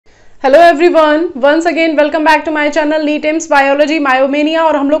Hello everyone, once again welcome back to my channel NEET AIIMS biology बायोमेनिया।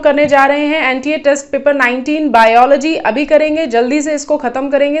 और हम लोग करने जा रहे हैं एनटीए टेस्ट पेपर 19 बायोलॉजी। अभी करेंगे, जल्दी से इसको ख़त्म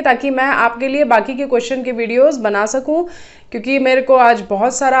करेंगे ताकि मैं आपके लिए बाकी के क्वेश्चन के वीडियोस बना सकूं, क्योंकि मेरे को आज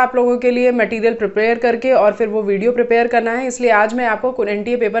बहुत सारा आप लोगों के लिए मटेरियल प्रिपेयर करके और फिर वो वीडियो प्रिपेयर करना है। इसलिए आज मैं आपको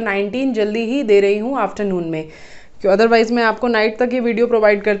एनटीए पेपर 19 जल्दी ही दे रही हूँ आफ्टरनून में, क्यों अदरवाइज़ मैं आपको नाइट तक ये वीडियो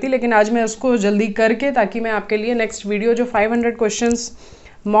प्रोवाइड करती, लेकिन आज मैं उसको जल्दी करके ताकि मैं आपके लिए नेक्स्ट वीडियो जो 500 क्वेश्चंस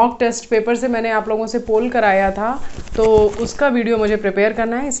मॉक टेस्ट पेपर से मैंने आप लोगों से पोल कराया था, तो उसका वीडियो मुझे प्रिपेयर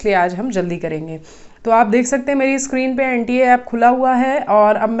करना है, इसलिए आज हम जल्दी करेंगे। तो आप देख सकते हैं मेरी स्क्रीन पे एनटीए ऐप खुला हुआ है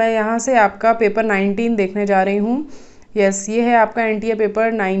और अब मैं यहाँ से आपका पेपर 19 देखने जा रही हूँ। यस, ये है आपका एनटीए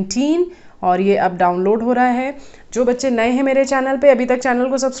पेपर 19 और ये अब डाउनलोड हो रहा है। जो बच्चे नए हैं मेरे चैनल पे, अभी तक चैनल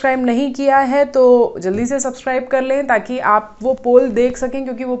को सब्सक्राइब नहीं किया है तो जल्दी से सब्सक्राइब कर लें ताकि आप वो पोल देख सकें,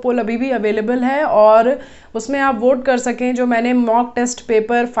 क्योंकि वो पोल अभी भी अवेलेबल है और उसमें आप वोट कर सकें जो मैंने mock test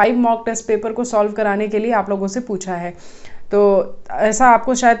paper 5 mock test paper को सॉल्व कराने के लिए आप लोगों से पूछा है। तो ऐसा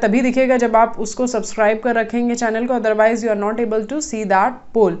आपको शायद तभी दिखेगा जब आप उसको सब्सक्राइब कर रखेंगे चैनल को, otherwise you are not able to see that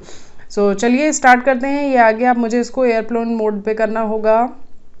पोल। सो चलिए स्टार्ट करते हैं। ये आगे आप मुझे इसको एयरप्लेन मोड पे करना होगा।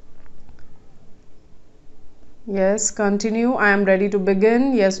 Yes, continue. I am ready to begin.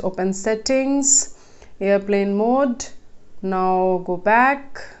 Yes, open settings, airplane mode. Now go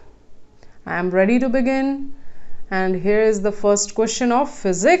back. I am ready to begin. And here is the first question of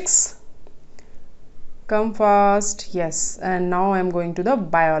physics. Come fast. Yes, and now I am going to the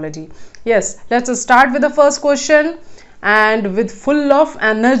biology. Yes, let's start with the first question and with full of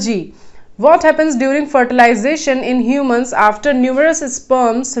energy. What happens during fertilization in humans after numerous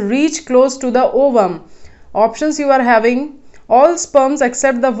sperms reach close to the ovum? Options you are having: all sperms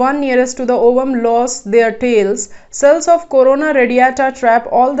except the one nearest to the ovum lost their tails, cells of corona radiata trap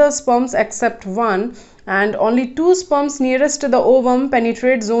all the sperms except one, and only two sperms nearest to the ovum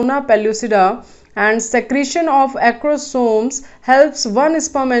penetrate zona pellucida, and secretion of acrosomes helps one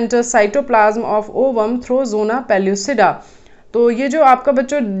sperm enter cytoplasm of ovum through zona pellucida. तो ये जो आपका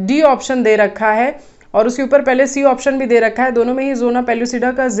बच्चों D option दे रखा है और उसके ऊपर पहले सी ऑप्शन भी दे रखा है, दोनों में ही जोना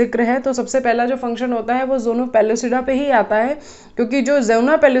पेलुसिडा का जिक्र है। तो सबसे पहला जो फंक्शन होता है वो जोनो पेलुसिडा पे ही आता है, क्योंकि जो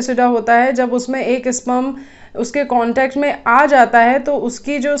जोना पेलुसिडा होता है जब उसमें एक स्पर्म उसके कांटेक्ट में आ जाता है तो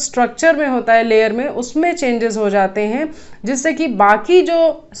उसकी जो स्ट्रक्चर में होता है लेयर में, उसमें चेंजेस हो जाते हैं, जिससे कि बाकी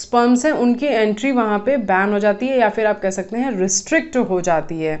जो स्पर्म्स हैं उनकी एंट्री वहाँ पे बैन हो जाती है, या फिर आप कह सकते हैं रिस्ट्रिक्ट हो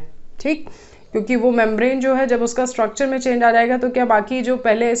जाती है। ठीक, क्योंकि वो मेम्ब्रेन जो है जब उसका स्ट्रक्चर में चेंज आ जाएगा तो क्या बाकी जो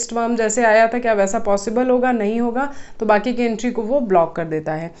पहले स्पर्म जैसे आया था क्या वैसा पॉसिबल होगा? नहीं होगा, तो बाकी की एंट्री को वो ब्लॉक कर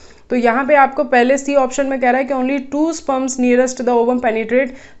देता है। तो यहाँ पे आपको पहले सी ऑप्शन में कह रहा है कि only to sperms nearest the ovum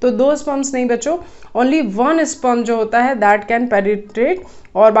penetrate, तो दो स्पर्म्स नहीं बच्चों, ओनली वन स्पर्म जो होता है दैट कैन पेनिट्रेट।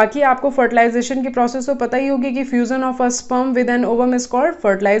 और बाकी आपको फर्टिलाइजेशन की प्रोसेस तो पता ही होगी कि fusion of a sperm with an ovum is called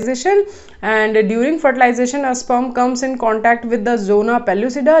fertilisation, and during fertilisation a sperm comes in contact with the zona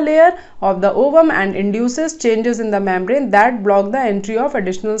pellucida layer of the ovum and induces changes in the membrane that block the entry of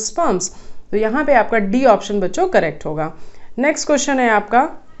additional sperms. तो यहाँ पे आपका D option बच्चों correct होगा। Next question है आपका,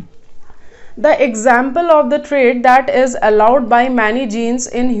 the example of the trait that is allowed by many genes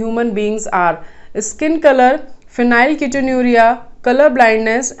in human beings are skin color, phenylketonuria, color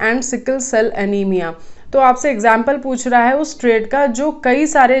blindness and sickle cell anemia। तो आपसे एग्जाम्पल पूछ रहा है उस ट्रेड का जो कई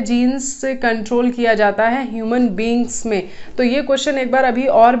सारे जीन्स से कंट्रोल किया जाता है ह्यूमन बींग्स में। तो ये क्वेश्चन एक बार अभी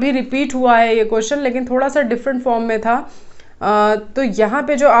और भी रिपीट हुआ है ये क्वेश्चन, लेकिन थोड़ा सा डिफरेंट फॉर्म में था। तो यहाँ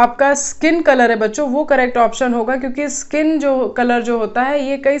पे जो आपका स्किन कलर है बच्चों वो करेक्ट ऑप्शन होगा, क्योंकि स्किन जो कलर जो होता है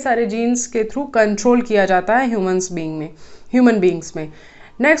ये कई सारे जीन्स के थ्रू कंट्रोल किया जाता है ह्यूमन बींग्स में।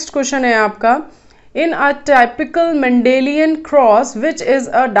 नेक्स्ट क्वेश्चन है आपका, in a typical Mendelian cross, which is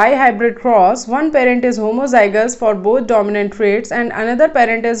a dihybrid cross, one parent is homozygous for both dominant traits and another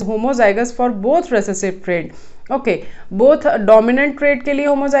parent is homozygous for both recessive trait। Okay, both dominant trait के लिए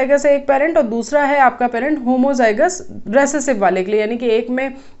homozygous है एक parent और दूसरा है आपका parent homozygous recessive वाले के लिए, यानी कि एक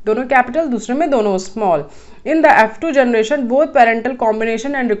में दोनों कैपिटल दूसरे में दोनों small. In the F2 generation both parental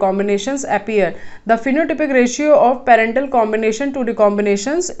combination and रिकॉम्बिनेशंस appear, the phenotypic ratio of parental combination to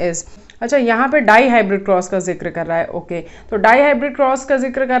रिकॉम्बिनेशंस is. अच्छा, यहाँ पे डाई हाइब्रिड क्रॉस का जिक्र कर रहा है। ओके, तो डाई हाइब्रिड क्रॉस का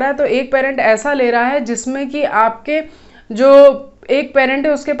जिक्र कर रहा है तो एक पेरेंट ऐसा ले रहा है जिसमें कि आपके जो एक पेरेंट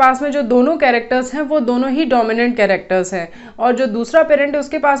है उसके पास में जो दोनों कैरेक्टर्स हैं वो दोनों ही डोमिनेंट कैरेक्टर्स हैं, और जो दूसरा पेरेंट है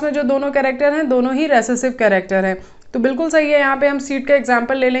उसके पास में जो दोनों कैरेक्टर हैं दोनों ही रेसेसिव कैरेक्टर हैं। तो बिल्कुल सही है। यहाँ पे हम सीड का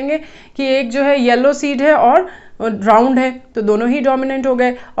एग्जांपल ले लेंगे कि एक जो है येलो सीड है और राउंड है, तो दोनों ही डोमिनेंट हो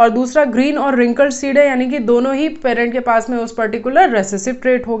गए, और दूसरा ग्रीन और रिंकल्ड सीड है, यानी कि दोनों ही पेरेंट के पास में उस पर्टिकुलर रेसेसिव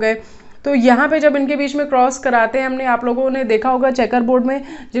ट्रेट हो गए। तो यहाँ पे जब इनके बीच में क्रॉस कराते हैं, हमने आप लोगों ने देखा होगा चेकर बोर्ड में,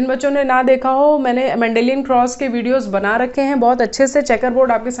 जिन बच्चों ने ना देखा हो मैंने मेंडेलियन क्रॉस के वीडियोस बना रखे हैं, बहुत अच्छे से चेकर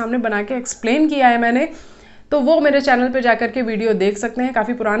बोर्ड आपके सामने बना के एक्सप्लेन किया है मैंने, तो वो मेरे चैनल पे जाकर के वीडियो देख सकते हैं,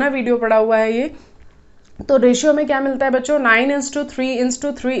 काफ़ी पुराना वीडियो पड़ा हुआ है ये। तो रेशियो में क्या मिलता है बच्चों,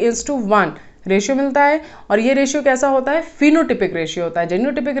 9:3:3:1 रेशियो मिलता है, और ये रेशियो कैसा होता है, फिनोटिपिक रेशियो होता है,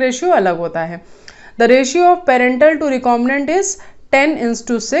 जेनोटिपिक रेशियो अलग होता है। The ratio of parental to recombinant is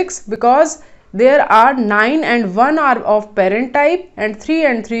 10:6 because there are 9 and 1 are of parent type and 3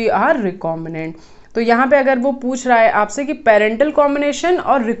 and 3 are recombinant. तो यहाँ पे अगर वो पूछ रहा है आपसे कि पेरेंटल कॉम्बिनेशन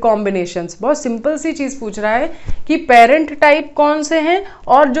और रिकॉम्बिनेशंस, बहुत सिंपल सी चीज़ पूछ रहा है कि पेरेंट टाइप कौन से हैं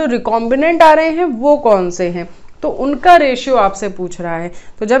और जो रिकॉम्बिनेंट आ रहे हैं वो कौन से हैं, तो उनका रेशियो आपसे पूछ रहा है।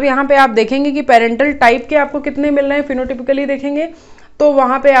 तो जब यहाँ पे आप देखेंगे कि पेरेंटल टाइप के आपको कितने मिल रहे हैं, फिनोटिपिकली देखेंगे तो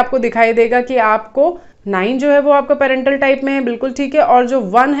वहाँ पे आपको दिखाई देगा कि आपको 9 जो है वो आपका पेरेंटल टाइप में है, बिल्कुल ठीक है, और जो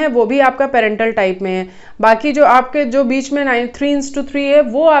 1 है वो भी आपका पेरेंटल टाइप में है। बाकी जो आपके जो बीच में 3:3 है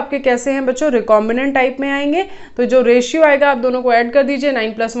वो आपके कैसे हैं बच्चों, रिकॉम्बिनेंट टाइप में आएंगे। तो जो रेशियो आएगा आप दोनों को ऐड कर दीजिए,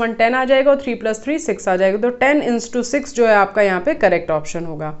 9 + 1 10 आ जाएगा और 3 + 3 6 आ जाएगा। तो 10:6 जो है आपका यहाँ पे करेक्ट ऑप्शन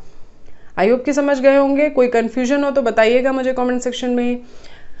होगा। आई होप कि समझ गए होंगे। कोई कंफ्यूजन हो तो बताइएगा मुझे कमेंट सेक्शन में।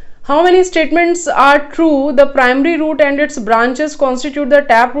 How many statements are true? The primary root and its branches constitute the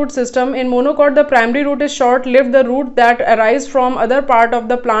taproot system. In monocot, the primary root is short-lived. The root that arise from other part of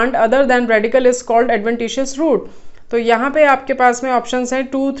the plant other than radicle is called adventitious root. तो यहाँ पे आपके पास में options हैं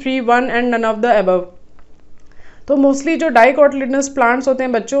 2, 3, 1 and none of the above. तो mostly जो dicotyledonous plants होते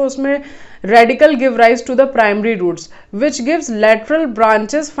हैं बच्चों, उसमें radical give rise to the primary roots which gives lateral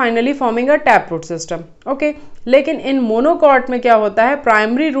branches finally forming a tap root system. Okay, लेकिन इन मोनोकॉट में क्या होता है,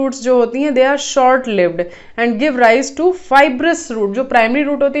 प्राइमरी रूट्स जो होती हैं they are short lived and give rise to fibrous root. जो primary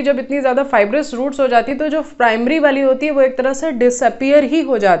root होती है, जब इतनी ज़्यादा फाइब्रस रूट्स हो जाती है तो जो प्राइमरी वाली होती है वो एक तरह से डिसअपियर ही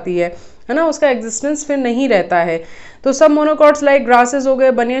हो जाती है ना, उसका एग्जिस्टेंस फिर नहीं रहता है। तो सब मोनोकॉट्स लाइक ग्रासेस हो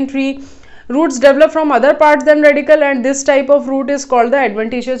गए, banyan tree, roots develop from other parts than radicle and this type of root is called the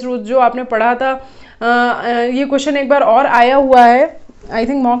adventitious root। जो आपने पढ़ा था, ये क्वेश्चन एक बार और आया हुआ है, I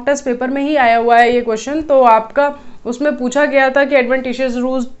think mock test paper में ही आया हुआ है ये क्वेश्चन। तो आपका उसमें पूछा गया था कि adventitious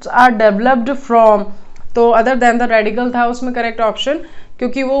roots are developed from, तो अदर देन द रेडिकल था उसमें करेक्ट ऑप्शन,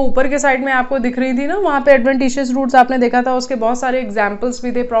 क्योंकि वो ऊपर के साइड में आपको दिख रही थी ना, वहाँ पे एडवेंटिशियस रूट्स आपने देखा था, उसके बहुत सारे एग्जाम्पल्स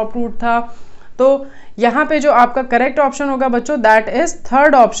भी थे, प्रॉप रूट था। तो यहाँ पे जो आपका करेक्ट ऑप्शन होगा बच्चों, that is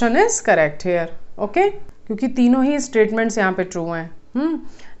third option is correct here. Okay, क्योंकि तीनों ही स्टेटमेंट्स यहाँ पे ट्रू हैं।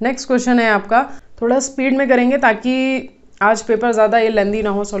 नेक्स्ट क्वेश्चन है आपका, थोड़ा स्पीड में करेंगे ताकि आज पेपर ज़्यादा ये लेंदी ना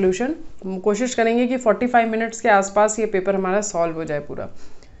हो सॉल्यूशन। कोशिश करेंगे कि 45 मिनट्स के आसपास ये पेपर हमारा सॉल्व हो जाए पूरा।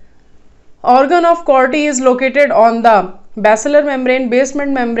 Organ of Corti is located on the basilar membrane,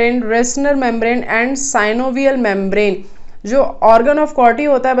 basement membrane, Reissner membrane and synovial membrane। जो ऑर्गन ऑफ कॉर्टी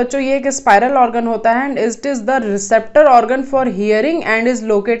होता है बच्चों, ये एक स्पाइरल ऑर्गन होता है and it is the receptor organ for hearing and is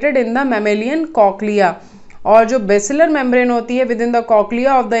located in the mammalian cochlea. और जो बेसिलर मेम्ब्रेन होती है with in the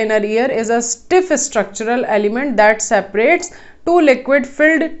cochlea of the inner ear is a stiff structural element that separates two liquid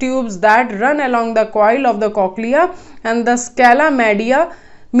filled tubes that run along the coil of the cochlea and the scala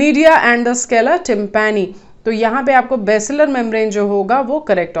media and the scala tympani। तो यहाँ पे आपको basilar membrane जो होगा वो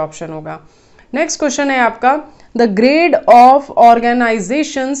correct option होगा। Next question है आपका, the grade of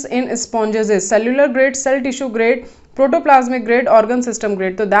organisations in sponges is cellular grade, cell tissue grade, protoplasmic grade, organ system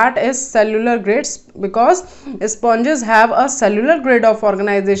grade. तो that is cellular grades because sponges have a cellular grade of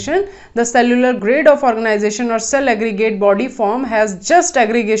organization. The cellular grade of organization or cell aggregate body form has just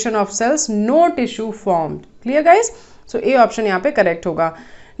aggregation of cells, no tissue formed. Clear guys? So A option यहाँ पे correct होगा।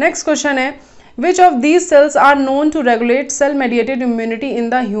 Next question है, which of these cells are known to regulate cell mediated immunity in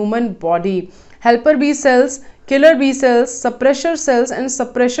the human body? Helper B cells, killer B cells, suppressor cells and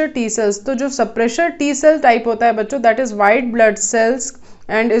suppressor T cells। तो जो suppressor T cell type होता है बच्चों, that is white blood cells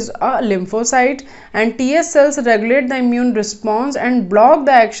and is a lymphocyte, and TS cells regulate the immune response and block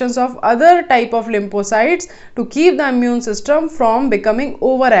the actions of other type of lymphocytes to keep the immune system from becoming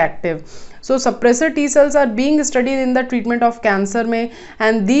overactive. So suppressor T cells are being studied in the treatment of cancer में,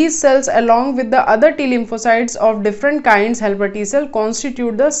 and these cells along with the other T lymphocytes of different kinds, helper T cell,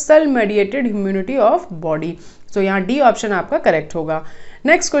 constitute the cell mediated immunity of body. So यहाँ D option आपका correct होगा।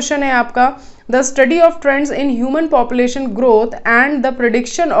 Next question है आपका, the study of trends in human population growth and the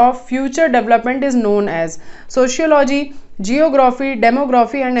prediction of future development is known as sociology, geography,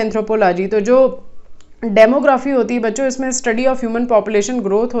 demography and anthropology. तो जो demography होती है बच्चों, इसमें study of human population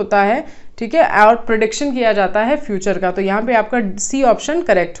growth होता है, ठीक है, और प्रिडिक्शन किया जाता है फ्यूचर का। तो यहाँ पे आपका सी ऑप्शन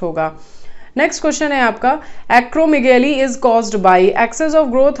करेक्ट होगा। नेक्स्ट क्वेश्चन है आपका, acromegaly is caused by access of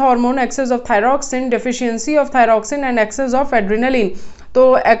growth hormone, access of thyroxine, deficiency of thyroxine and access of adrenaline.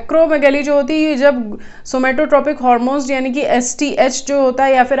 तो एक्रोमेगैली जो होती है जब सोमेटोट्रोपिक हार्मोन्स यानी कि STH जो होता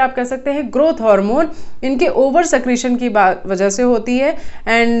है या फिर आप कह सकते हैं ग्रोथ हार्मोन, इनके ओवर सेक्रेशन की वजह से होती है।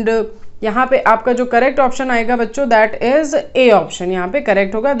 एंड यहाँ पे आपका जो करेक्ट ऑप्शन आएगा बच्चों दैट इज ए ऑप्शन, यहाँ पे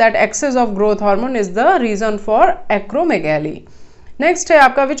करेक्ट होगा that access of growth hormone is the reason for acromegaly. Next है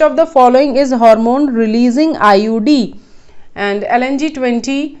आपका which of the following is hormone releasing IUD and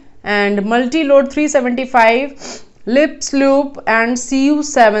LNG20 and Multiload 375 lips loop and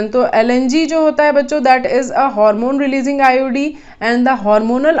CU7। तो LNG जो होता है बच्चों that is a hormone releasing IUD and the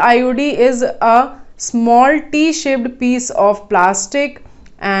hormonal IUD is a small T-shaped piece of plastic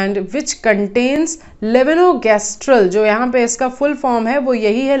and which contains लेवेनोगेस्ट्रल, जो यहाँ पे इसका full form है वो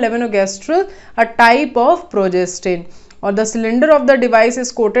यही है लेवेनोगेस्ट्रल, अ टाइप ऑफ प्रोजेस्टिन। और the cylinder of the device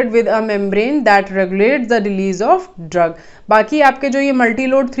is coated with a membrane that regulate the release of drug. बाकी आपके जो ये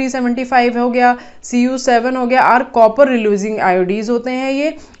मल्टीलोड 375 हो गया, CU7 हो गया, आर कॉपर रिलीजिंग आयोडीज होते हैं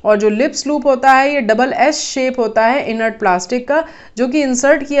ये। और जो लिप्स लूप होता है ये डबल S शेप होता है इनर्ट प्लास्टिक का, जो कि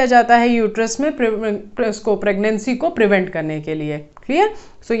इंसर्ट किया जाता है यूट्रस में उसको प्रेगनेंसी को प्रिवेंट करने के लिए। क्लियर?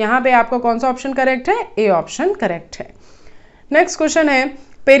 सो यहाँ पे आपका कौन सा ऑप्शन करेक्ट है? ए ऑप्शन करेक्ट है। नेक्स्ट क्वेश्चन है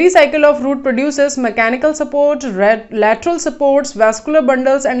pericycle of root produces mechanical support, lateral supports, vascular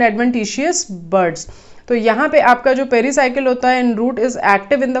bundles and adventitious birds. तो यहाँ पे आपका जो पेरीसाइकिल होता है इन root is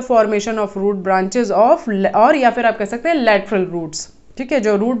active in the formation of root branches of, और या फिर आप कह सकते हैं लैटरल रूट्स। ठीक है,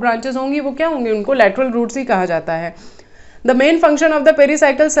 जो रूट ब्रांचेस होंगी वो क्या होंगे? उनको लैटरल रूट्स ही कहा जाता है। The main function of the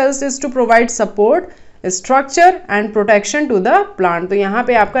pericycle sales is to provide support, structure and protection to the plant. तो यहाँ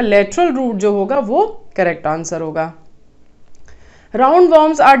पे आपका लेटरल रूट जो होगा वो करेक्ट आंसर होगा।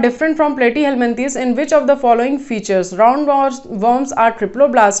 Roundworms are different from platyhelminthes in which of the following features? Roundworms are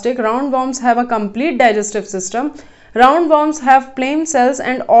triploblastic. Roundworms have a complete digestive system. Roundworms have flame cells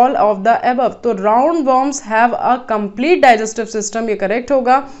and all of the above. तो roundworms have a complete digestive system, ये correct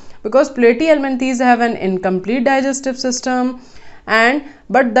होगा, because platyhelminthes have an incomplete digestive system and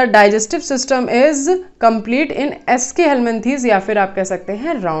but the digestive system is complete in SK helminthes या फिर आप कह सकते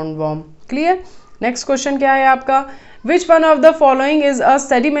हैं roundworm. Clear? Next question क्या है आपका? Which one of the following is a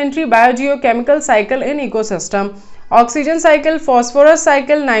sedimentary biogeochemical cycle in ecosystem? Oxygen cycle, phosphorus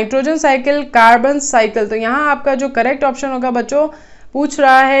cycle, nitrogen cycle, carbon cycle. तो यहाँ आपका जो करेक्ट ऑप्शन होगा बच्चों, पूछ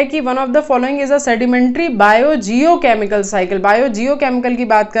रहा है कि one of the following is a sedimentary biogeochemical cycle. Biogeochemical की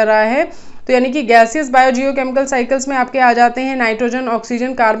बात कर रहा है, तो यानी कि गैसियस बायोजियोकेमिकल साइकिल्स में आपके आ जाते हैं nitrogen,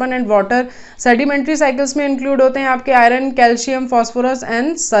 oxygen, carbon and water. Sedimentary cycles में इंक्लूड होते हैं आपके iron, calcium, phosphorus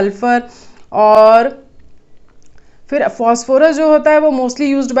and sulphur. और फिर फॉस्फोरस जो होता है वो mostly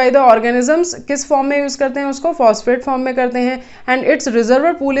used by the organisms, किस फॉर्म में यूज करते हैं उसको? फॉस्फेट फॉर्म में करते हैं। And it's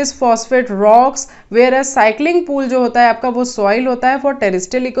reservoir pool is phosphate rocks, where as cycling pool जो होता है आपका वो सॉइल होता है फॉर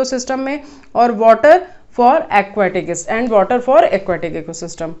टेरेस्ट्रियल इकोसिस्टम में, और water for aquatic and water for aquatic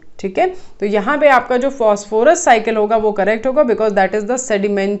ecosystem. ठीक है, तो यहाँ पे आपका जो फॉस्फोरस साइकिल होगा वो करेक्ट होगा, because that is the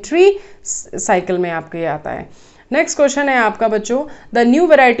sedimentary cycle में आपके आता है। नेक्स्ट क्वेश्चन है आपका बच्चों, the new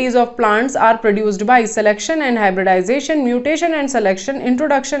varieties of plants are produced by selection and hybridisation, mutation and selection,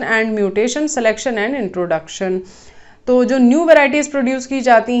 introduction and mutation, selection and introduction. तो जो न्यू वेराइटीज प्रोड्यूस की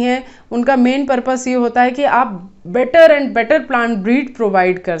जाती हैं उनका मेन पर्पस ये होता है कि आप better and better plant breed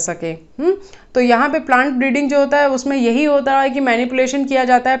provide कर सके। तो यहाँ पे प्लांट ब्रीडिंग जो होता है उसमें यही होता है कि मैनिपुलेशन किया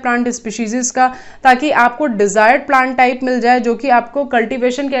जाता है प्लांट स्पीशीज का, ताकि आपको डिजायर्ड प्लांट टाइप मिल जाए जो कि आपको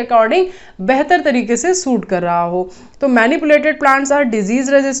कल्टीवेशन के अकॉर्डिंग बेहतर तरीके से सूट कर रहा हो। तो manipulated plants are disease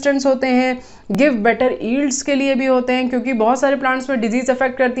resistance होते हैं, गिव बेटर ईल्ड्स के लिए भी होते हैं, क्योंकि बहुत सारे प्लांट्स में डिजीज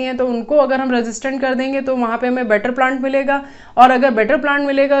अफेक्ट करती हैं, तो उनको अगर हम रेजिस्टेंट कर देंगे तो वहाँ पे हमें बेटर प्लांट मिलेगा, और अगर बेटर प्लांट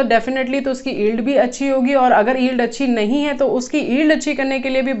मिलेगा डेफिनेटली तो उसकी ईल्ड भी अच्छी होगी, और अगर ईल्ड अच्छी नहीं है तो उसकी ईल्ड अच्छी करने के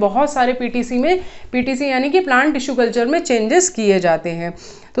लिए भी बहुत सारे पीटीसी यानी कि प्लांट टिश्यू कल्चर में चेंजेस किए जाते हैं।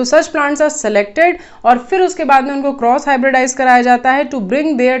 तो सच प्लांट्स आर सेलेक्टेड और फिर उसके बाद में उनको क्रॉस हाइब्रिडाइज कराया जाता है to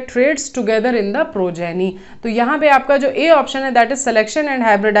bring their trades together in the progeny. तो यहाँ पे आपका जो ए ऑप्शन है that is selection and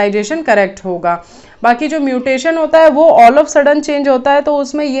hybridisation correct होगा। बाकी जो म्यूटेशन होता है वो ऑल ऑफ सडन चेंज होता है, तो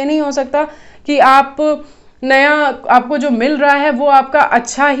उसमें ये नहीं हो सकता कि आप नया आपको जो मिल रहा है वो आपका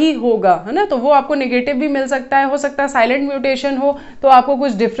अच्छा ही होगा, है ना, तो वो आपको नेगेटिव भी मिल सकता है। हो सकता है साइलेंट म्यूटेशन हो तो आपको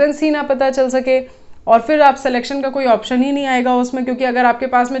कुछ डिफरेंस ही ना पता चल सके, और फिर आप सिलेक्शन का कोई ऑप्शन ही नहीं आएगा उसमें, क्योंकि अगर आपके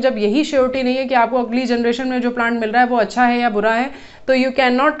पास में जब यही श्योरिटी नहीं है कि आपको अगली जनरेशन में जो प्लांट मिल रहा है वो अच्छा है या बुरा है, तो you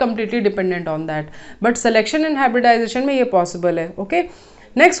can not completely dependent on that. But selection and hybridisation में ये पॉसिबल है। ओके,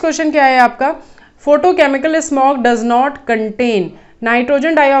 नेक्स्ट क्वेश्चन क्या है आपका, photochemical smog does not contain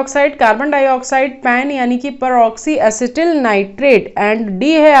nitrogen dioxide, carbon dioxide, pan यानी कि परऑक्सी एसिटिल नाइट्रेट, एंड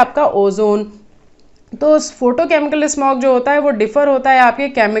डी है आपका ओजोन। तो फोटोकेमिकल स्मॉग जो होता है वो डिफर होता है आपके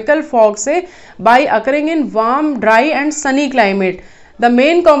केमिकल फॉग से bye occurring in warm, dry and sunny climate. The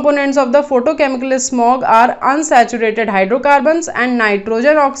main components of the photochemical smog are unsaturated hydrocarbons and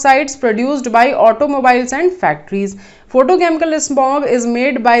nitrogen oxides produced by automobiles and factories. Photochemical smog is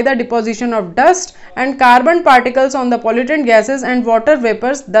made by the deposition of dust and carbon particles on the pollutant gases and water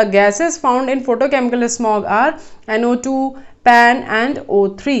vapors. The gases found in photochemical smog are NO2, PAN and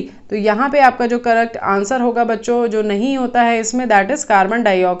O3. तो यहाँ पे आपका जो correct answer होगा बच्चों, जो नहीं होता है इसमें, that is carbon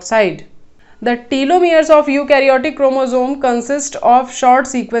dioxide. The telomeres of eukaryotic chromosome consist of short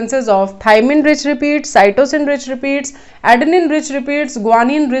sequences of thymine-rich repeats, cytosine-rich repeats, adenine-rich repeats,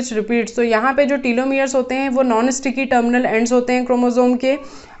 guanine-rich repeats. तो यहाँ पे जो telomeres होते हैं वो नॉन स्टिकी टर्मिनल एंड्स होते हैं क्रोमोसोम के,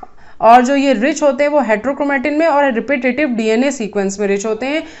 और जो ये रिच होते हैं वो हेट्रोक्रोमेटिन में और रिपीटेटिव डीएनए सीक्वेंस में रिच होते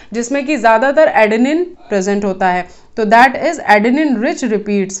हैं, जिसमें कि ज़्यादातर एडेनिन प्रेजेंट होता है. तो that is एडेनिन-rich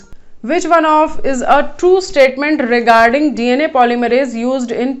repeats. Which one of is a true statement regarding DNA polymerase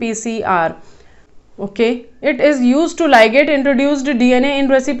used in PCR? Okay, it is used to ligate introduced DNA in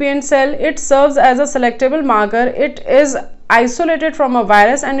recipient cell. It serves as a selectable marker. It is isolated from a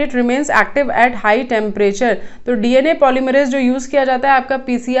virus and it remains active at high temperature. तो DNA polymerase जो use किया जाता है आपका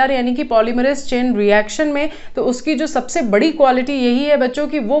PCR यानी कि polymerase chain reaction में, तो उसकी जो सबसे बड़ी क्वालिटी यही है बच्चों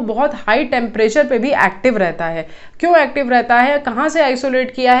कि वो बहुत हाई टेम्परेचर पे भी एक्टिव रहता है. क्यों एक्टिव रहता है, कहाँ से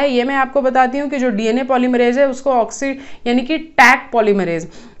आइसोलेट किया है, ये मैं आपको बताती हूँ कि जो DNA polymerase है उसको ऑक्सी यानी कि टैक polymerase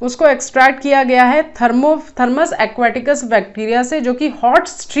उसको एक्सट्रैक्ट किया गया है थर्मस एक्वाटिकस बैक्टीरिया से, जो कि हॉट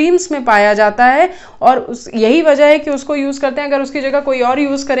स्ट्रीम्स में पाया जाता है. और यही वजह है कि उसको यूज़ करते हैं. अगर उसकी जगह कोई और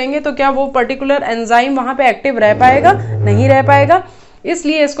यूज़ करेंगे तो क्या वो पर्टिकुलर एंजाइम वहाँ पे एक्टिव रह पाएगा? नहीं रह पाएगा.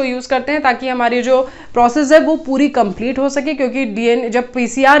 इसलिए इसको यूज़ करते हैं ताकि हमारी जो प्रोसेस है वो पूरी कंप्लीट हो सके, क्योंकि डीएनए जब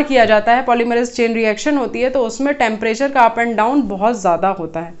पीसीआर किया जाता है, पॉलीमरेज चेन रिएक्शन होती है, तो उसमें टेम्परेचर का अप एंड डाउन बहुत ज़्यादा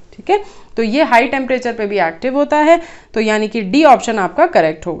होता है. ठीक है, तो ये हाई टेम्परेचर पे भी एक्टिव होता है, तो यानी कि डी ऑप्शन आपका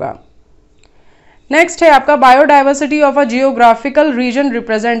करेक्ट होगा. नेक्स्ट है आपका biodiversity of a geographical region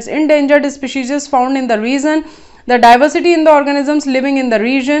represents endangered species found in the reason, the diversity in the organisms living in the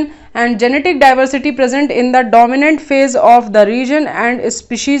region, and genetic diversity present in the dominant phase of the region and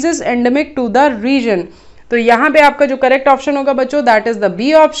species endemic to the region. तो यहाँ पे आपका जो correct option होगा बच्चों, that is the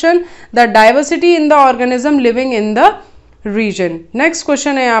B option, the diversity in the organism living in the reason. Next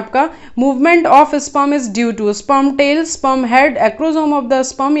question है आपका, movement of sperm is due to sperm tell, sperm head, acrosome of the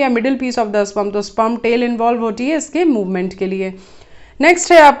sperm या middle piece of the sperm. तो sperm tell involve होती है इसके movement के लिए.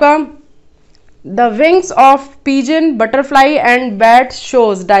 Next है आपका, the wings of pigeon, butterfly and bat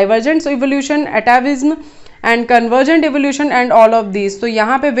shows divergent evolution, atavism and convergent evolution and all of these. तो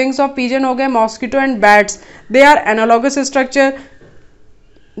यहाँ पे wings of pigeon हो गए, mosquito and bats, they are analogous structure.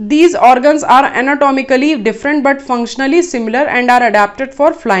 These organs are anatomically different but functionally similar and are adapted for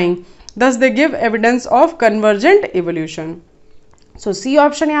flying. Thus they give evidence of convergent evolution. So C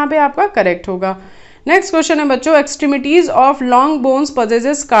option यहाँ पे आपका correct होगा. Next question है बच्चों, extremities of long bones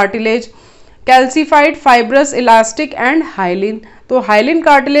possesses cartilage, calcified, fibrous, elastic and hyaline. तो hyaline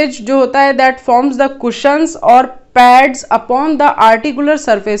cartilage जो होता है दैट फॉर्म्स द कुशंस और pads upon the articular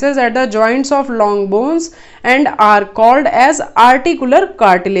surfaces at the joints of long bones and are called as articular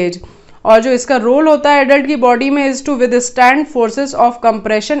cartilage. और जो इसका role होता है एडल्ट की बॉडी में is to withstand forces of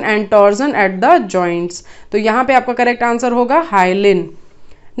compression and torsion at the joints. तो यहाँ पे आपका करेक्ट आंसर होगा हाइलिन.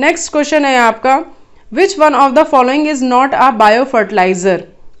 नेक्स्ट क्वेश्चन है आपका, which one of the following is not a biofertiliser?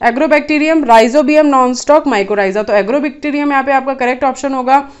 Agrobacterium, rhizobium, नॉनस्टॉक, mycorrhiza. तो एग्रोबैक्टीरियम यहाँ पे आपका करेक्ट ऑप्शन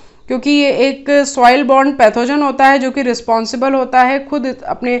होगा, क्योंकि ये एक सॉइल बॉर्न पैथोजन होता है जो कि रिस्पॉन्सिबल होता है खुद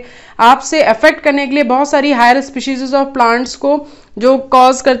अपने आप से अफेक्ट करने के लिए बहुत सारी हायर स्पीशीज ऑफ प्लांट्स को, जो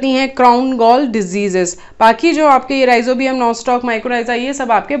कॉज करती हैं क्राउन गॉल डिजीजेस. बाकी जो आपके ये राइजोबियम, नॉनस्टॉक, माइकोराइजा, ये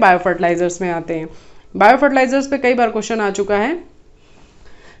सब आपके बायोफर्टिलाइजर्स में आते हैं. बायोफर्टिलाइजर्स पे कई बार क्वेश्चन आ चुका है.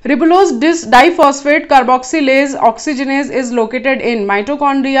 Ribulose diphosphate carboxylase oxygenase is located in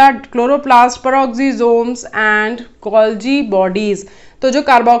mitochondria, chloroplast, peroxisomes and Golgi bodies. तो जो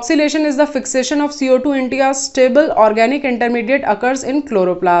carboxylation is the fixation of CO2 into a stable organic intermediate occurs in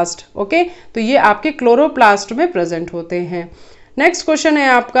chloroplast. Okay? तो ये आपके chloroplast में present होते हैं. Next question है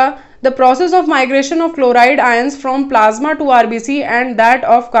आपका, the process of migration of chloride ions from plasma to RBC and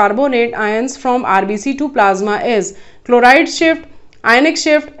that of carbonate ions from RBC to plasma is chloride shift, ionic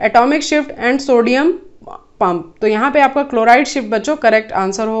shift, atomic shift and sodium pump. तो यहाँ पे आपका chloride shift बच्चों correct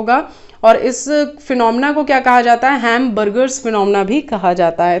answer होगा. और इस phenomena को क्या कहा जाता है? हैमबर्गर्स फिनोमेना भी कहा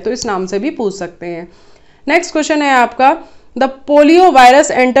जाता है, तो इस नाम से भी पूछ सकते हैं. नेक्स्ट क्वेश्चन है आपका, the polio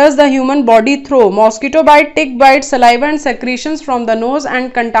virus enters the human body through mosquito bite, tick bite, saliva and secretions from the nose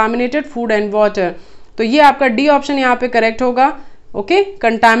and contaminated food and water. तो ये आपका डी ऑप्शन यहाँ पे करेक्ट होगा. Okay,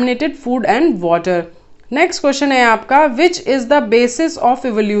 contaminated food and water. Next question है आपका, which is the basis of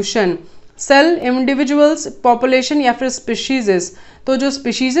evolution? Cell, individuals, population या फिर स्पीशीजेस। तो जो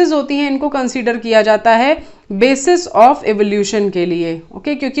स्पीशीजेस होती हैं इनको कंसीडर किया जाता है बेसिस ऑफ एवोल्यूशन के लिए,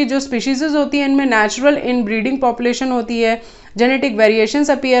 ओके क्योंकि जो स्पीशीजेस होती हैं इनमें नेचुरल इनब्रीडिंग पॉपुलेशन होती है, जेनेटिक वेरिएशंस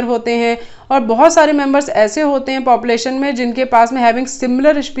अपीयर होते हैं और बहुत सारे मेंबर्स ऐसे होते हैं पॉपुलेशन में जिनके पास में having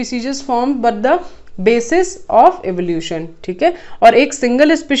similar स्पीशीजेस form but the basis of evolution, ठीक है। और एक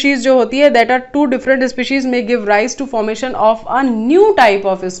सिंगल स्पीशीज जो होती है that are to different species में give rise to formation of a new type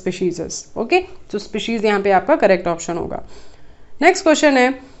of स्पीशीजेस, okay. तो स्पीशीज यहाँ पे आपका करेक्ट ऑप्शन होगा। नेक्स्ट क्वेश्चन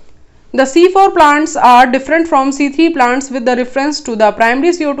है The C4 plants are different from C3 plants with the reference to the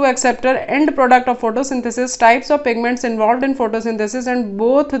primary CO2 acceptor, end product of photosynthesis, types of pigments involved in photosynthesis and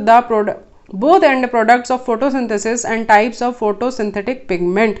both end products of photosynthesis and types of photosynthetic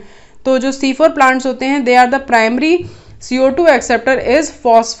pigment। तो जो C4 plants होते हैं they are the primary CO2 acceptor is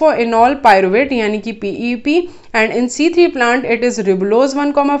phosphoenol pyruvate यानी कि PEP and in C3 plant it is ribulose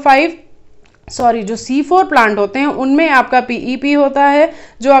 1,5। Sorry, जो C4 plant होते हैं उनमें आपका PEP होता है,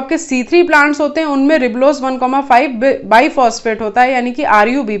 जो आपके C3 प्लांट्स होते हैं उनमें रिबलोज 1,5 बाईफॉस्फेट होता है यानी कि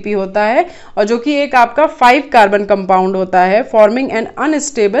RUBP होता है और जो कि एक आपका 5 कार्बन कंपाउंड होता है forming an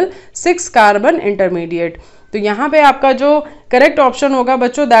unstable 6 carbon intermediate. तो यहाँ पे आपका जो करेक्ट ऑप्शन होगा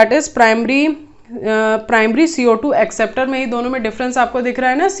बच्चों that is primary CO2 acceptor में ही दोनों में डिफरेंस आपको दिख रहा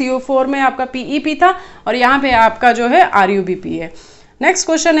है ना, CO4 में आपका PEP था और यहाँ पे आपका जो है RUBP है। नेक्स्ट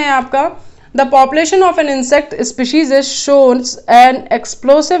क्वेश्चन है आपका The population of an insect species shows an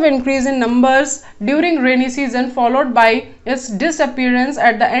explosive increase in numbers during rainy season followed by its disappearance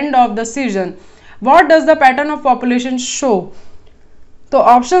at the end of the season. What does the pattern of population show? तो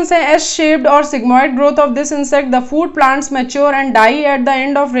options हैं S-shaped or sigmoid growth of this insect. The food plants mature and die at the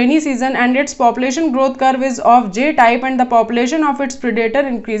end of rainy season and its population growth curve is of J-type and the population of its predator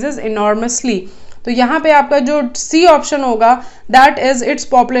increases enormously. तो यहाँ पे आपका जो C option होगा that is its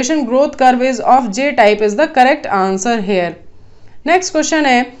population growth curve is of J type is the correct answer here. Next question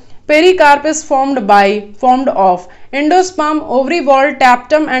है pericarp is formed of endosperm, ovary wall,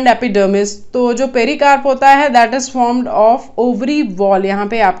 tapetum and epidermis. तो जो pericarp होता है that is formed of ovary wall, यहाँ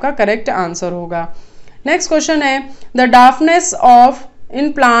पे आपका correct answer होगा। Next question है the darkness of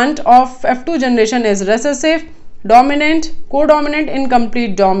in plant of F2 generation is recessive, dominant, कोडोमिनेंट,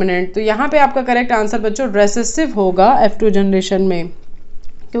 incomplete dominant. तो यहाँ पे आपका करेक्ट आंसर बच्चों रेसेसिव होगा F2 जनरेशन में,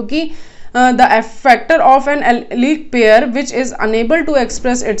 क्योंकि the factor of N एलीक pair which is unable to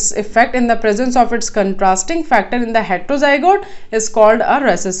express its effect in the presence of its contrasting factor in the heterozygote is called a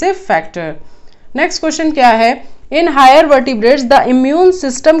recessive factor. Next question क्या है In higher vertebrates, the immune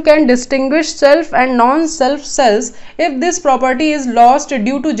system can distinguish self and non-self cells if this property is lost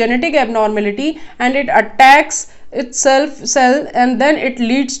due to genetic abnormality and it attacks itself cell and then it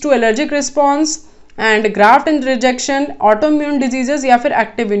leads to allergic response and graft rejection, autoimmune diseases या फिर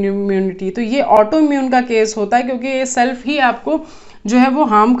active immunity। तो ये autoimmune का case होता है क्योंकि ये self ही आपको जो है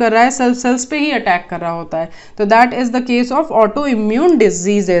वो हार्म कर रहा है, सेल्स पे ही अटैक कर रहा होता है। तो that is the case of autoimmune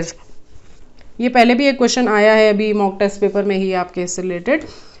diseases। ये पहले भी एक क्वेश्चन आया है अभी मॉक टेस्ट पेपर में ही आपके इससे related.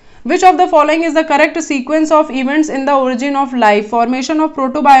 Which of the following is the correct sequence of events in the origin of life? Formation of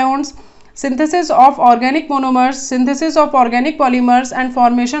प्रोटोबायोन्स, synthesis of organic monomers, synthesis of organic polymers and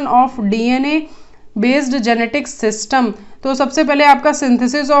formation of DNA based genetic system. तो सबसे पहले आपका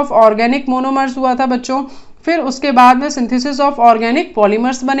synthesis of organic monomers हुआ था बच्चों, फिर उसके बाद में सिंथेसिस ऑफ ऑर्गेनिक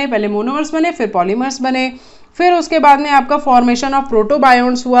पॉलीमर्स बने, पहले मोनोमर्स बने फिर पॉलीमर्स बने, फिर उसके बाद में आपका फॉर्मेशन ऑफ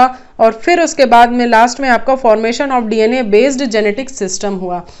प्रोटोबायोन्स हुआ और फिर उसके बाद में लास्ट में आपका formation of DNA based genetic system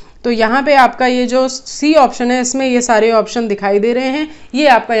हुआ। तो यहाँ पे आपका ये जो सी ऑप्शन है इसमें ये सारे ऑप्शन दिखाई दे रहे हैं, ये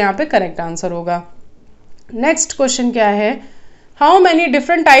आपका यहाँ पे करेक्ट आंसर होगा। नेक्स्ट क्वेश्चन क्या है how many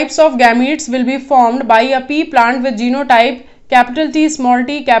different types of gametes will be formed by a P plant with genotype T, small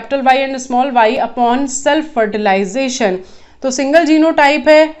t, Y and small y upon self fertilisation. तो सिंगल जीनोटाइप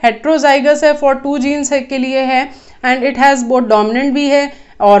है, heterozygous है for 2 jeans के लिए है and it has both dominant भी है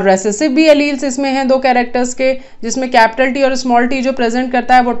और recessive भी एलील्स इसमें हैं 2 कैरेक्टर्स के, जिसमें T और स्मॉल t जो प्रेजेंट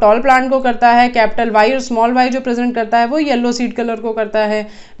करता है वो टॉल प्लांट को करता है, Y और स्मॉल y जो प्रेजेंट करता है वो येलो सीड कलर को करता है।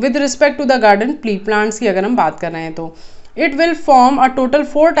 With respect to the garden plants की अगर हम बात कर रहे हैं तो it will form a total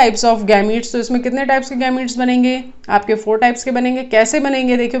 4 types of gametes. तो इसमें कितने टाइप्स के गैमीट्स बनेंगे? आपके 4 टाइप्स के बनेंगे। कैसे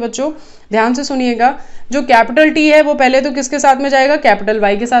बनेंगे देखिए बच्चों, ध्यान से सुनिएगा। जो T है वो पहले तो किसके साथ में जाएगा?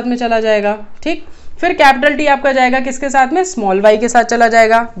 Y के साथ में चला जाएगा, ठीक। फिर T आपका जाएगा किसके साथ में? स्मॉल y के साथ चला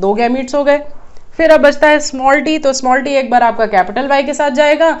जाएगा, 2 गैमीट्स हो गए। फिर अब बचता है स्मॉल t, तो स्मॉल t एक बार आपका Y के साथ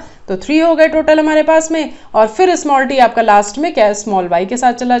जाएगा तो 3 हो गए टोटल हमारे पास में, और फिर स्मॉल t आपका लास्ट में क्या स्मॉल y के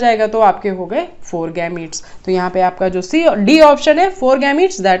साथ चला जाएगा तो आपके हो गए 4 गैमीट्स। तो यहाँ पे आपका जो डी ऑप्शन है 4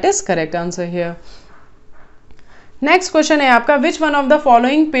 gametes that is correct answer here. Next question है आपका, which one of the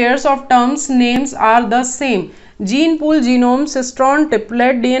following pairs of terms names are the same? Gene pool, genome, cistron,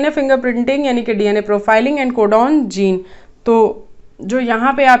 triplet, DNA fingerprinting यानी कि DNA profiling and codon gene. तो जो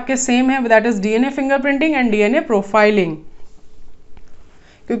यहाँ पे आपके same है that is DNA fingerprinting and DNA profiling,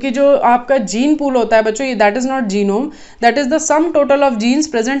 क्योंकि जो आपका जीन पूल होता है बच्चों, ये that is not genome, that is the sum total of genes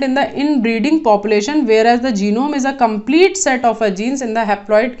present in the inbreeding population, where as the genome is a complete set of a jeans in the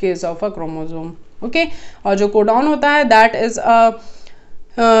haploid case of a chromosome. Okay, और जो codon होता है that is a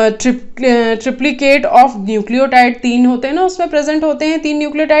triplicate of nucleotide, 3 होते हैं ना उसमें present होते हैं 3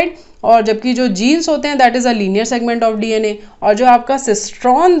 न्यूक्लियोटाइड, और जबकि जो जीन्स होते हैं that is a linear segment of DNA, और जो आपका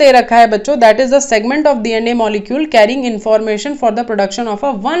सिस्ट्रॉन दे रखा है बच्चों that is the segment of DNA molecule carrying information for the production of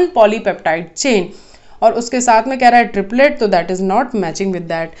a 1 polypeptide chain, और उसके साथ में कह रहा है ट्रिपलेट, तो that is not matching with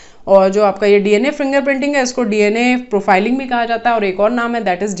that. और जो आपका ये डीएनए फिंगरप्रिंटिंग है इसको डीएनए प्रोफाइलिंग भी कहा जाता है, और एक और नाम है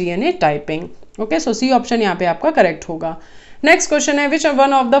that is DNA typing. Okay, so C option यहाँ पे आपका करेक्ट होगा। नेक्स्ट क्वेश्चन है, which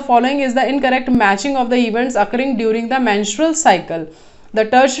one of the following is the incorrect matching of the events occurring during the menstrual cycle? The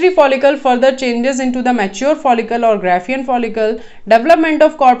tertiary follicle further changes into the mature follicle or Graafian follicle, development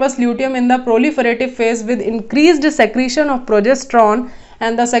of corpus luteum in the proliferative phase with increased secretion of progesterone,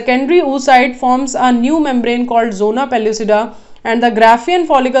 and the secondary oocyte forms a new membrane called zona pellucida, and the Graafian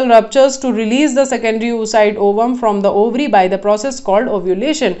follicle ruptures to release the secondary oocyte ovum from the ovary by the process called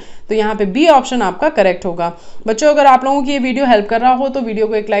ovulation। तो यहाँ पे B option आपका correct होगा। बच्चों, अगर आप लोगों की ये वीडियो हेल्प कर रहा हो तो वीडियो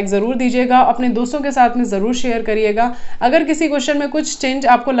को एक लाइक ज़रूर दीजिएगा, अपने दोस्तों के साथ में ज़रूर शेयर करिएगा। अगर किसी क्वेश्चन में कुछ चेंज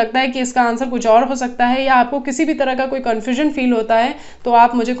आपको लगता है कि इसका आंसर कुछ और हो सकता है, या आपको किसी भी तरह का कोई कन्फ्यूजन फील होता है, तो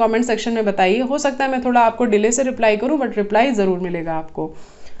आप मुझे कॉमेंट सेक्शन में बताइए। हो सकता है मैं थोड़ा आपको डिले से रिप्लाई करूँ, बट रिप्लाई ज़रूर मिलेगा आपको।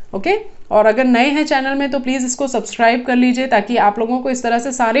 ओके, और अगर नए हैं चैनल में तो प्लीज़ इसको सब्सक्राइब कर लीजिए, ताकि आप लोगों को इस तरह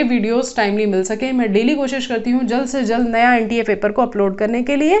से सारे वीडियोस टाइमली मिल सके। मैं डेली कोशिश करती हूँ जल्द से जल्द नया एनटीए पेपर को अपलोड करने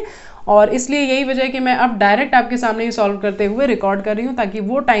के लिए, और इसलिए यही वजह है कि मैं अब डायरेक्ट आपके सामने ही सॉल्व करते हुए रिकॉर्ड कर रही हूँ, ताकि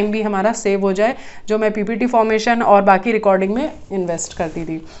वो टाइम भी हमारा सेव हो जाए जो मैं पीपीटी फॉर्मेशन और बाकी रिकॉर्डिंग में इन्वेस्ट करती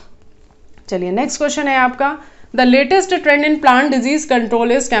थी। चलिए, नेक्स्ट क्वेश्चन है आपका, The latest trend in plant disease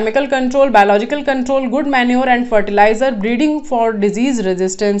control is chemical control, biological control, good manure and fertilizer, breeding for disease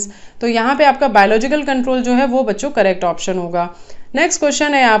resistance। तो यहाँ पे आपका biological control जो है वो बच्चों करेक्ट ऑप्शन होगा। नेक्स्ट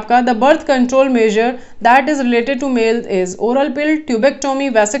क्वेश्चन है आपका, the birth control measure that is related to mail is oral pill, tubectomy,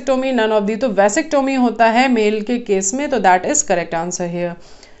 vasectomy, none of the. तो वैसेक्टोमी होता है मेल के केस में, तो that is correct answer here.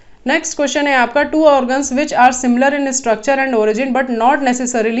 Next question है आपका, 2 organs which are similar in structure and origin but not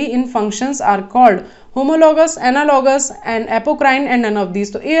necessarily in functions are called homologous, analogous and apocrine and none of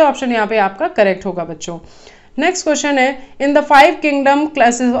these. तो A option यहाँ पे आपका correct होगा बच्चों। Next question है, in the 5 kingdom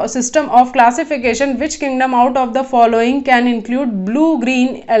system of classification which kingdom out of the following can include blue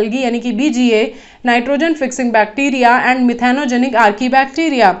green algae यानी कि BGA, nitrogen fixing bacteria and methanogenic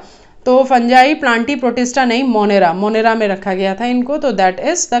archaebacteria. तो फंजाई, प्लांटी, प्रोटिस्टा नहीं, मोनेरा में रखा गया था इनको, तो that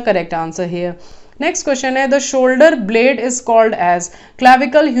is the correct answer here. Next question है, the shoulder blade is called as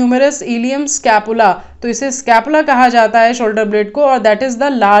clavicle, humerus, ilium, scapula. तो इसे स्कैपुला कहा जाता है शोल्डर ब्लेड को, और that is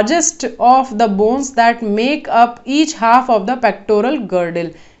the largest of the bones that make up each half of the pectoral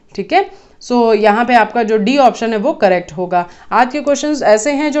girdle. ठीक है, सो यहाँ पे आपका जो डी ऑप्शन है वो करेक्ट होगा। आज के क्वेश्चंस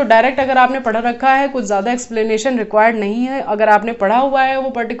ऐसे हैं जो डायरेक्ट अगर आपने पढ़ा रखा है, कुछ ज़्यादा एक्सप्लेनेशन रिक्वायर्ड नहीं है, अगर आपने पढ़ा हुआ है वो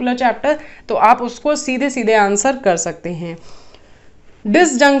पर्टिकुलर चैप्टर तो आप उसको सीधे सीधे आंसर कर सकते हैं।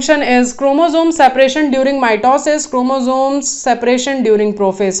 Disjunction is chromosome separation during mitosis, chromosome separation during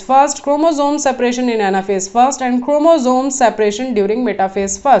prophase first, chromosome separation in anaphase first and chromosome separation during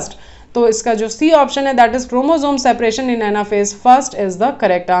metaphase first। तो इसका जो सी ऑप्शन है that is chromosome separation in anaphase first is the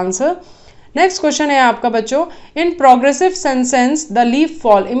correct answer। Next question है आपका बच्चों, इन progressive senescence the leaf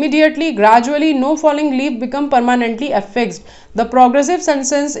fall immediately, gradually, no falling leaf become permanently affixed। The progressive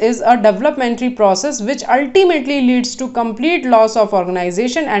senescence is a developmentary process which ultimately leads to complete loss of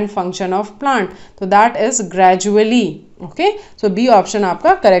organization and function of plant। तो that is gradually। Okay, so B option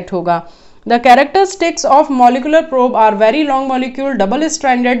आपका correct होगा। The characteristics of molecular probe are very long molecule,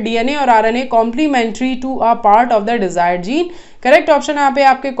 double-stranded DNA और RNA complementary to a part of the desired gene। Correct option यहाँ पे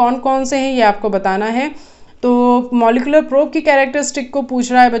आपके कौन कौन से हैं ये आपको बताना है। तो मॉलिकुलर प्रोब की कैरेक्टरिस्टिक को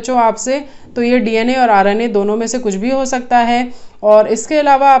पूछ रहा है बच्चों आपसे, तो ये DNA और RNA दोनों में से कुछ भी हो सकता है, और इसके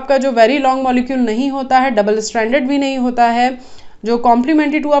अलावा आपका जो वेरी लॉन्ग मॉलिक्यूल नहीं होता है, डबल स्ट्रैंडेड भी नहीं होता है, जो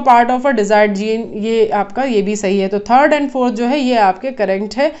complementary to a part of a desired gene, ये आपका ये भी सही है। तो थर्ड एंड फोर्थ जो है ये आपके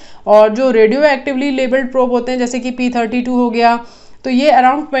करेक्ट है। और जो रेडियो एक्टिवली लेबल्ड प्रोब होते हैं जैसे कि P32 हो गया, तो ये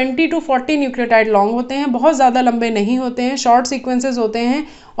अराउंड 20 to 40 न्यूक्लियोटाइड लॉन्ग होते हैं, बहुत ज़्यादा लंबे नहीं होते हैं, शॉर्ट सीक्वेंसेस होते हैं,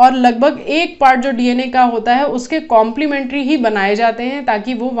 और लगभग एक पार्ट जो DNA का होता है उसके कॉम्प्लीमेंट्री ही बनाए जाते हैं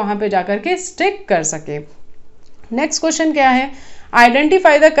ताकि वो वहाँ पे जाकर के स्टिक कर सके। नेक्स्ट क्वेश्चन क्या है,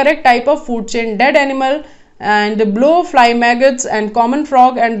 identify the correct type of food chain, dead animal, and blow, fly maggots and common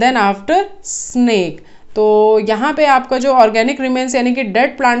frog and then after snake. तो यहाँ पे आपका जो ऑर्गेनिक रिमेन्स यानी कि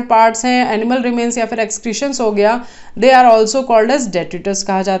डेड प्लांट पार्ट्स हैं, एनिमल रिमेन्स या फिर एक्सक्रीशंस हो गया, they are also called as detritus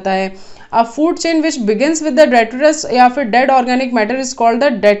कहा जाता है. अ food chain which begins with the detritus या फिर dead organic matter is called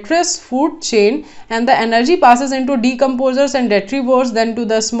the detritus food chain and the energy passes into decomposers and डेट्रीवोर्स, then to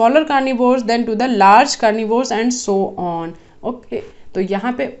the smaller carnivores, then to the large carnivores and so on. Okay, तो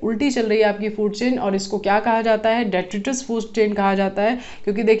यहाँ पे उल्टी चल रही है आपकी फूड चेन और इसको क्या कहा जाता है? डेट्रिटस फूड चेन कहा जाता है,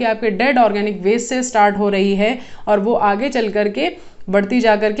 क्योंकि देखिए आपके डेड ऑर्गेनिक वेस्ट से स्टार्ट हो रही है और वो आगे चल करके बढ़ती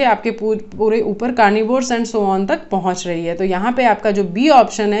जा करके आपके पूरे ऊपर कार्निवोर्स एंड सो ऑन तक पहुंच रही है. तो यहाँ पे आपका जो बी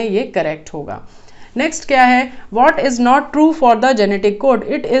ऑप्शन है ये करेक्ट होगा. नेक्स्ट क्या है? What is not true for the genetic code?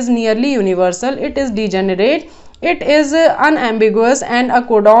 It is nearly universal, it is degenerate, it is unambiguous and a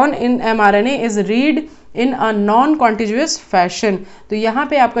codon in mRNA is read in a non contiguous fashion. तो यहाँ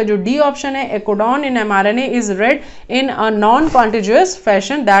पे आपका जो D option है, codon in mRNA is red in a non contiguous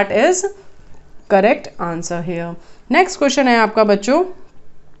fashion, that is correct answer here. Next question है आपका बच्चों,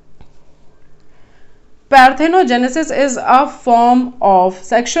 Parthenogenesis is a form of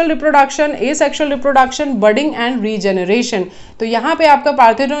sexual reproduction, asexual reproduction, budding and regeneration. तो यहाँ पे आपका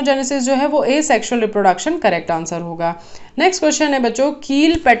parthenogenesis जो है वो asexual reproduction करेक्ट आंसर होगा. नेक्स्ट क्वेश्चन है बच्चों,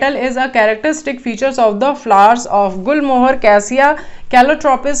 कील petal is a characteristic features of the flowers of Gulmohar, cassia,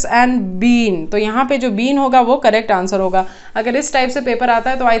 Calotropis and been. तो यहाँ पे जो बीन होगा वो करेक्ट आंसर होगा. अगर इस टाइप से पेपर आता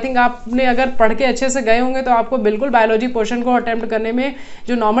है तो आई थिंक आपने अगर पढ़ के अच्छे से गए होंगे तो आपको बिल्कुल बायोलॉजी पोर्शन को अटेम्प्ट करने में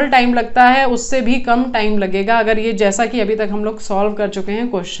जो नॉर्मल टाइम लगता है उससे भी कम टाइम लगेगा, अगर ये जैसा कि अभी तक हम लोग सॉल्व कर चुके हैं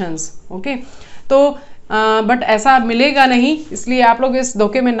क्वेश्चंस. ओके, तो बट ऐसा मिलेगा नहीं, इसलिए आप लोग इस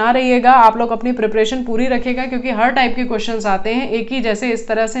धोखे में ना रहिएगा. आप लोग अपनी प्रिपरेशन पूरी रखिएगा, क्योंकि हर टाइप के क्वेश्चंस आते हैं, एक ही जैसे इस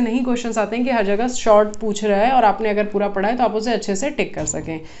तरह से नहीं क्वेश्चंस आते हैं कि हर जगह शॉर्ट पूछ रहा है और आपने अगर पूरा पढ़ा है तो आप उसे अच्छे से टिक कर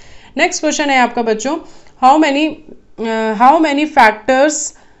सकें. नेक्स्ट क्वेश्चन है आपका बच्चों, how many factors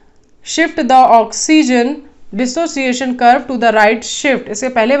shift the oxygen dissociation curve to the right shift. इसके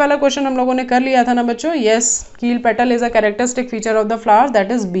पहले वाला क्वेश्चन हम लोगों ने कर लिया था ना बच्चों. यस, कील petal is a characteristic feature of the flower,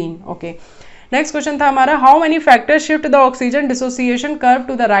 that is been. Okay, next question था हमारा, how many factors shift the oxygen dissociation curve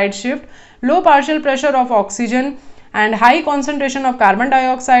to the right shift? Low partial pressure of oxygen and high concentration of carbon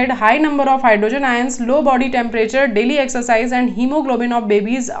dioxide, high number of hydrogen ions, low body temperature, daily exercise and hemoglobin of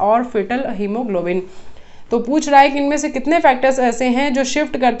babies or fetal hemoglobin. तो पूछ रहा है कि इनमें से कितने factors ऐसे हैं जो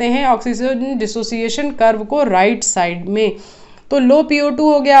शिफ्ट करते हैं ऑक्सीजन डिसोसिएशन कर्व को राइट साइड में. तो लो PO2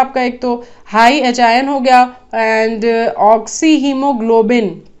 हो गया आपका एक, तो हाई HIN हो गया एंड ऑक्सी हीमोग्लोबिन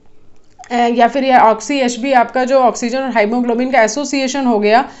या फिर ये ऑक्सी HB आपका जो ऑक्सीजन और हाइमोग्लोबिन का एसोसिएशन हो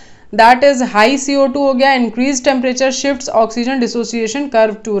गया, दैट इज हाई CO2 हो गया. Increase temperature shifts oxygen dissociation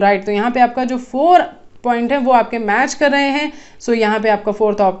curve to right. तो यहाँ पे आपका जो 4 पॉइंट है वो आपके मैच कर रहे हैं. सो यहाँ पे आपका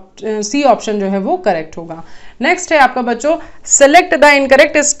फोर्थ सी ऑप्शन जो है वो करेक्ट होगा. नेक्स्ट है आपका बच्चों, select the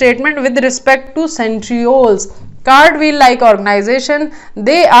incorrect statement with respect to centrioles. Card-wheel like organization,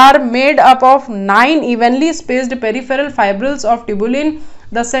 they are made up of 9 evenly spaced peripheral fibrils of tubulin.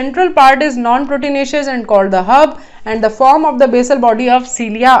 The central part is non-proteinaceous and called the hub and the form of the basal body of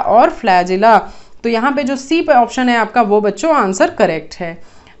cilia or flagella. तो यहाँ पे जो सी पे option है आपका वो बच्चों answer correct है.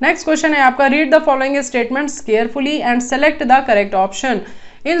 नेक्स्ट क्वेश्चन है आपका, read the following statements carefully and select the correct option.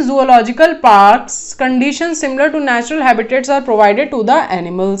 In zoological parks, conditions similar to natural habitats are provided to the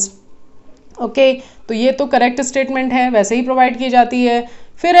animals. Okay, तो ये तो करेक्ट स्टेटमेंट है, वैसे ही प्रोवाइड की जाती है.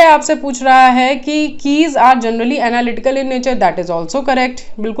 फिर है आपसे पूछ रहा है कि keys are generally analytical in nature, that is also correct.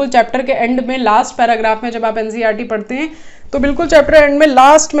 बिल्कुल चैप्टर के एंड में लास्ट पैराग्राफ में जब आप NCERT पढ़ते हैं तो बिल्कुल चैप्टर एंड में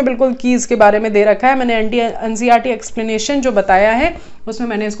लास्ट में बिल्कुल कीज के बारे में दे रखा है. मैंने NCERT एक्सप्लेनेशन जो बताया है उसमें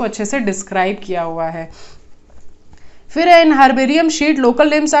मैंने इसको अच्छे से डिस्क्राइब किया हुआ है. फिर है इन herbarium sheet local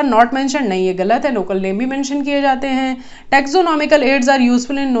names are not mention. नहीं, ये गलत है, लोकल नेम भी मेंशन किए जाते हैं. Taxonomical aids are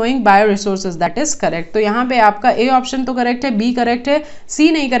useful in knowing bio resources, that is correct. तो यहाँ पे आपका ए ऑप्शन तो करेक्ट है, बी करेक्ट है,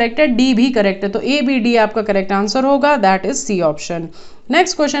 सी नहीं करेक्ट है, डी भी करेक्ट है. तो ए बी डी आपका करेक्ट आंसर होगा, that is C option.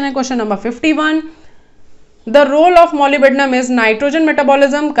 Next question है question number 51. The role of molybdenum is nitrogen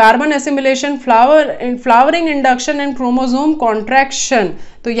metabolism, carbon assimilation, flowering induction and chromosome contraction.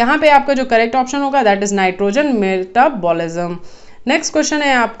 तो यहाँ पे आपका जो करेक्ट ऑप्शन होगा that is nitrogen metabolism. Next question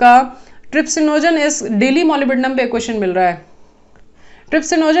है आपका, ट्रिप्सिनोजन इज डेली मॉलिब्डेनम पे क्वेश्चन मिल रहा है.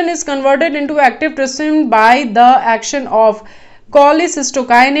 Trypsinogen is converted into active trypsin by the action of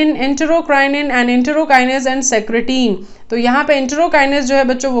cholecystokinin, enterokinin and enterokinase and secretin. तो यहाँ पे enterokinase जो है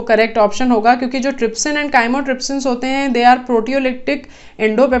बच्चों वो करेक्ट ऑप्शन होगा, क्योंकि जो ट्रिप्सिन एंड काइमोट्रिप्सिन्स होते हैं दे आर प्रोटियोलिटिक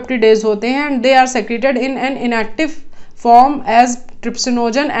एंडोपेप्टिडेज होते हैं and they are secreted in an inactive form as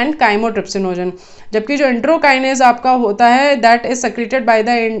trypsinogen and chymotrypsinogen, जबकि जो इंट्रोकाइनेज आपका होता है that is secreted by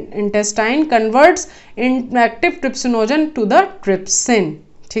the intestine converts inactive trypsinogen to the trypsin.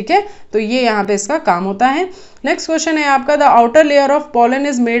 ठीक है, तो ये यहाँ पे इसका काम होता है। नेक्स्ट क्वेश्चन है आपका, the outer layer of pollen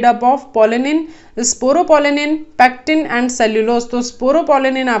is made up of पॉलिनिन, स्पोरोपॉलिनिन, pectin and cellulose. तो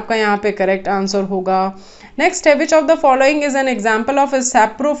स्पोरोपॉलिनिन आपका यहाँ पे करेक्ट आंसर होगा। नेक्स्ट है, which of the following is an example of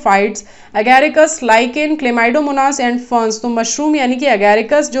saprophytes, एगैरिकस, lichen, Chlamydomonas and ferns. तो मशरूम यानी कि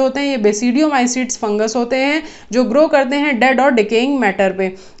एगैरिकस जो होते हैं ये बेसिडियोमाइसीट्स फंगस होते हैं जो ग्रो करते हैं डेड और डिकेइंग मैटर पे।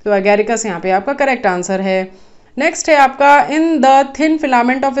 तो एगैरिकस यहाँ पे आपका करेक्ट आंसर है। नेक्स्ट है आपका, in the thin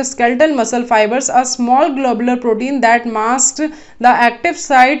filament of skeletal muscle fibres a small globular protein that masked the active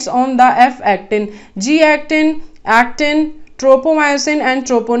sites on the F actin, G actin, actin, tropomyosin and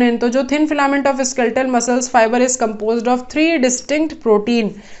troponin. तो जो thin filament of skeletal muscles fibre is composed of 3 distinct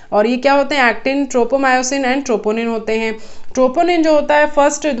protein, और ये क्या होते हैं, actin, tropomyosin and troponin होते हैं। Troponin जो होता है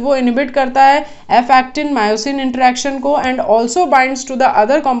फर्स्ट वो इनहिबिट करता है एफ एक्टिन मायोसिन इंटरेक्शन को and also binds to the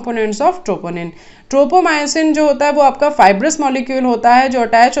other components of troponin. Tropomyosin जो होता है वो आपका फाइब्रस मॉलिक्यूल होता है जो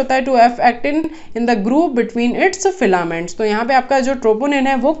अटैच होता है to F actin in the group between its filaments. तो यहाँ पे आपका जो ट्रोपोनिन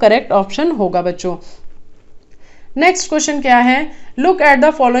है वो करेक्ट ऑप्शन होगा बच्चों। नेक्स्ट क्वेश्चन क्या है, look at the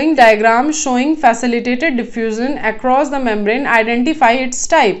following diagram showing facilitated diffusion across the membrane, identify it's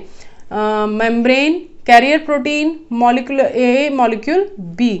type. Membrane, carrier protein, molecule A, molecule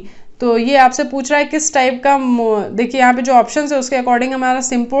B. तो ये आपसे पूछ रहा है किस टाइप का, देखिए यहाँ पे जो ऑप्शन है उसके अकॉर्डिंग हमारा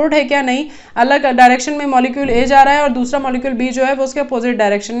सिम्पोर्ट है क्या, नहीं, अलग डायरेक्शन में मॉलिक्यूल ए जा रहा है और दूसरा मॉलिक्यूल बी जो है वो उसके अपोजिट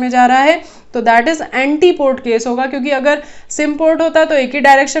डायरेक्शन में जा रहा है, तो दैट इज एंटीपोर्ट केस होगा, क्योंकि अगर सिम्पोर्ट होता तो एक ही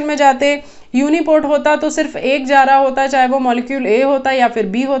डायरेक्शन में जाते, यूनिपोर्ट होता तो सिर्फ एक जा रहा होता, चाहे वो मॉलिक्यूल ए होता या फिर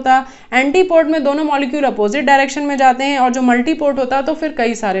बी होता। एंटीपोर्ट में दोनों मॉलिक्यूल अपोजिट डायरेक्शन में जाते हैं, और जो मल्टीपोर्ट होता तो फिर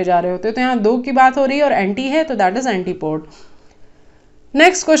कई सारे जा रहे होते। तो यहाँ 2 की बात हो रही है और एंटी है, तो that is antiport.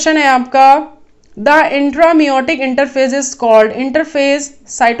 Next question है आपका, the इंट्रामियोटिक interphase is called, interphase,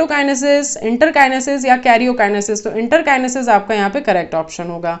 cytokinesis, interkinesis या कैरियोकाइनेसिस। तो इंटरकाइनेसिस आपका यहाँ पे करेक्ट ऑप्शन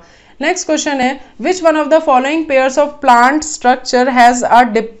होगा। नेक्स्ट क्वेश्चन है, which one of the following pairs of plant structure has a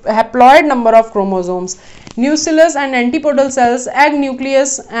haploid number of chromosomes, nucleus and antipodal cells, egg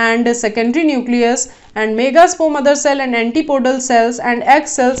nucleus and secondary nucleus and megaspore mother cell and antipodal cells and egg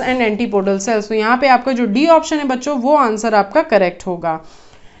cells and antipodal cells. तो यहाँ पे आपका जो D option है बच्चों वो answer आपका correct होगा।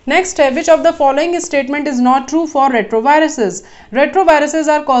 नेक्स्ट है, which of the following statement is not true for retroviruses, retroviruses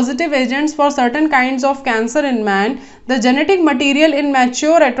are causative agents for certain kinds of cancer in man, the genetic material in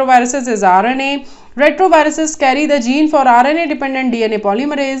mature retroviruses is RNA, retroviruses carry the gene for RNA dependent DNA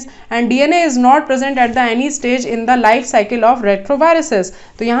polymerase and DNA is not present at the any stage in the life cycle of retroviruses।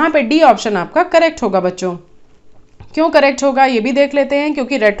 तो यहाँ पे D option आपका correct होगा बच्चों। क्यों correct होगा ये भी देख लेते हैं,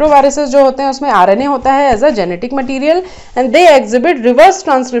 क्योंकि रेट्रोवायरसेस जो होते हैं उसमें RNA होता है as a genetic material and they exhibit reverse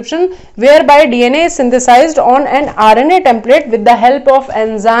transcription where by DNA is synthesized on an RNA template with the help of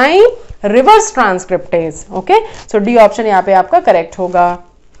enzyme reverse transcriptase। Okay, so D option यहाँ पे आपका correct होगा।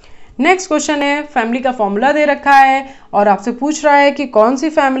 Next question है, family का formula दे रखा है और आपसे पूछ रहा है कि कौन सी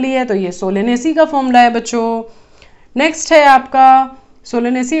फैमिली है, तो ये सोलेनेसी का फॉर्मूला है बच्चों। नेक्स्ट है आपका,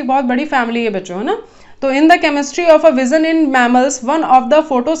 सोलेनेसी एक बहुत बड़ी फैमिली है बच्चों, है ना। तो in the chemistry of a vision in mammals one of the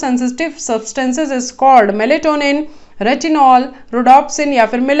photosensitive substances is called melatonin, retinol, rhodopsin या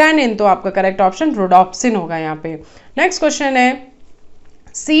फिर मेलानिन। तो आपका करेक्ट ऑप्शन रोडोप्सिन होगा यहाँ पे। नेक्स्ट क्वेश्चन है,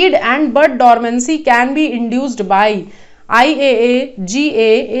 seed and bud dormancy can be induced by IAA,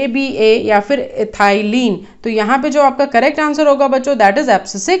 GA, ABA या फिर एथाइलिन। तो यहाँ पे जो आपका करेक्ट आंसर होगा बच्चों दैट इज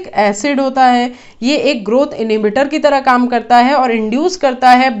एब्सिसिक एसिड होता है। ये एक ग्रोथ इनहिबिटर की तरह काम करता है और इंड्यूस करता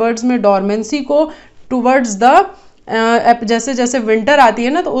है बर्ड्स में डॉर्मेंसी को टुवर्ड्स द जैसे जैसे विंटर आती है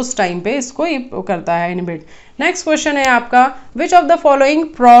ना तो उस टाइम पे इसको ये करता है इनहिबिट। नेक्स्ट क्वेश्चन है आपका, which of the following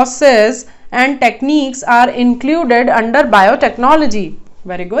process and techniques are included under biotechnology.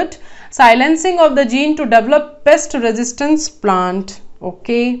 Very good, silencing of the gene to develop paste resistance plant.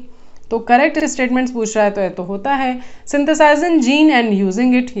 Okay, तो करेक्ट स्टेटमेंट्स पूछ रहा है तो ये तो होता है। Synthesising gene and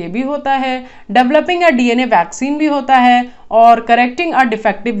using it, ये भी होता है। डेवलपिंग अ DNA वैक्सीन भी होता है और करेक्टिंग अ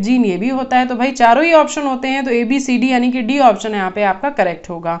डिफेक्टिव जीन ये भी होता है। तो भाई चारों ही ऑप्शन होते हैं, तो ABCD यानी कि डी ऑप्शन यहाँ पे आपका करेक्ट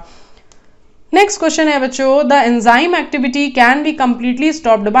होगा। नेक्स्ट क्वेश्चन है बच्चों, the enzyme activity can be completely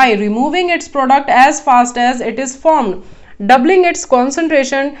stopped by removing it's product as fast as it is formed, doubling its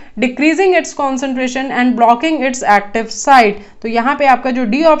concentration, decreasing its concentration and blocking its active site। तो यहाँ पे आपका जो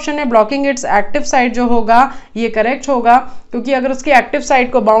D option है blocking its active site जो होगा ये correct होगा, क्योंकि अगर उसकी एक्टिव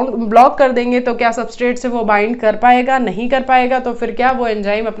साइट को ब्लॉक कर देंगे तो क्या सबस्ट्रेट से वो बाइंड कर पाएगा, नहीं कर पाएगा, तो फिर क्या वो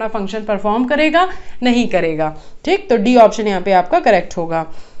एंजाइम अपना फंक्शन परफॉर्म करेगा, नहीं करेगा। ठीक, तो डी ऑप्शन यहाँ पे आपका करेक्ट होगा।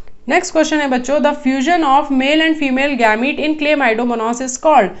 नेक्स्ट क्वेश्चन है बच्चों, the fusion of male and female gamete in Chlamydomonas is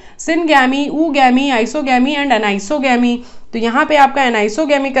called syngamy, oogamy, isogamy and anisogamy. तो यहाँ पे आपका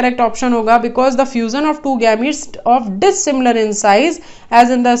एनाइसोगैमी करेक्ट ऑप्शन होगा, because the fusion of to gametes of dissimilar in size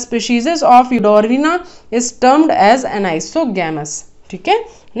as in the species of Eudorina is termed as anisogamous. ठीक है,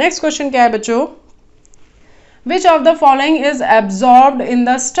 next question क्या है बच्चों, which of the following is absorbed in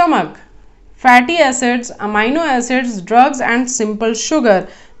the stomach, fatty acids, amino acids, drugs and simple sugar.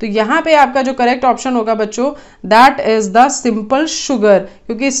 तो यहाँ पे आपका जो करेक्ट ऑप्शन होगा बच्चों, that is the simple sugar,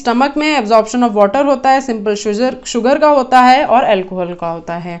 क्योंकि स्टमक में एब्जॉर्प्शन ऑफ वाटर होता है, सिंपल शुगर का होता है और अल्कोहल का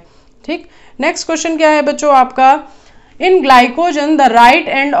होता है। ठीक, नेक्स्ट क्वेश्चन क्या है बच्चों आपका, इन glycogen the right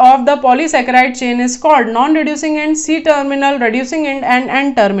end of the polysaccharide chain is called non reducing and, C terminal, reducing and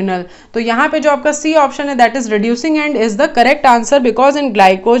and terminal. तो यहाँ पे जो आपका सी ऑप्शन है that is reducing and is the correct answer, because in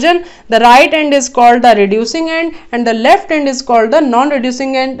glycogen the right and is called the reducing and and the left and is called the non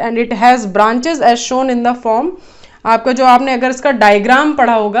reducing and and it has branches as shown in the form. आपका जो आपने अगर इसका diagram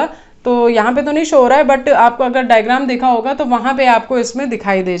पढ़ा होगा, तो यहाँ पे तो नहीं शो हो रहा है, बट आपको अगर डायग्राम देखा होगा तो वहाँ पे आपको इसमें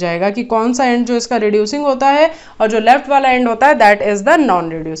दिखाई दे जाएगा कि कौन सा एंड जो इसका रिड्यूसिंग होता है और जो लेफ्ट वाला एंड होता है that is the non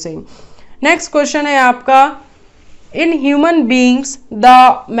reducing. Next question है आपका, in human beings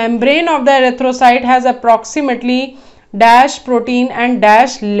the membrane of the erythrocyte has approximately dash protein and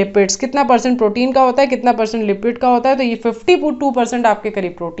dash lipids. कितना परसेंट प्रोटीन का होता है, कितना परसेंट लिपिड का होता है, तो ये 52% आपके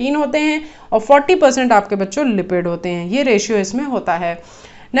करीब प्रोटीन होते हैं और 40% आपके बच्चों लिपिड होते हैं, ये रेशियो इसमें होता है।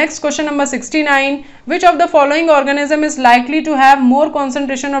 Next question number 69, which of the following organism is likely to have more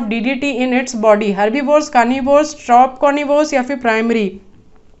concentration of DDT in its body, herbivores, carnivores, top carnivores या फिर primary।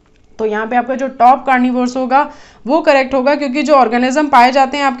 तो यहाँ पे आपका जो टॉप कार्निवोर्स होगा वो करेक्ट होगा, क्योंकि जो ऑर्गेनिज्म पाए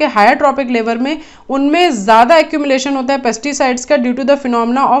जाते हैं आपके हायर ट्रॉपिक लेवल में उनमें ज़्यादा एक्यूमुलेशन होता है पेस्टिसाइड्स का due to the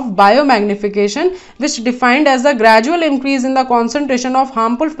phenomena of biomagnification which defined as the gradual increase in the concentration of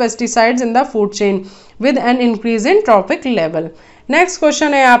harmful pesticides in the food chain with an increase in trophic level. Next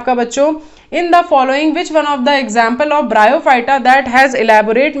question है आपका बच्चों, in the following which one of the example of bryophyta that has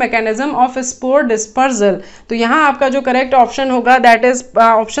elaborate mechanism of spore dispersal. तो यहाँ आपका जो correct option होगा that is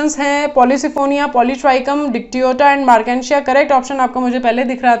options हैं Polysiphonia, Polytrichum, Dictyota and Marchantia. Correct option आपका मुझे पहले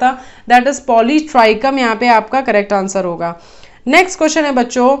दिख रहा था, दैट इज पॉलीट्राइकम, यहाँ पे आपका करेक्ट आंसर होगा। नेक्स्ट क्वेश्चन है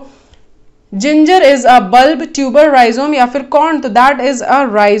बच्चों, ginger is a bulb, tuber, rhizome या फिर कॉर्न। तो that is a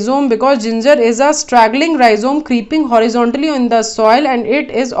rhizome, because ginger is a struggling rhizome creeping horizontally in the soil and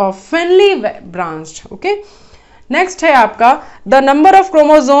it is ऑफनली branched. Okay, next है आपका, the number of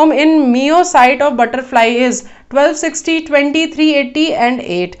chromosome in meiocyte of butterfly is 12, 60, 20, 380 and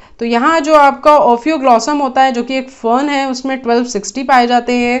 8। तो यहाँ जो आपका ओफियोग्लॉसम होता है जो कि एक फर्न है उसमें 12, 60 पाए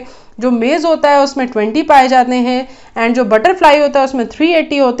जाते हैं, जो मेज होता है उसमें 20 पाए जाते हैं एंड जो बटरफ्लाई होता है उसमें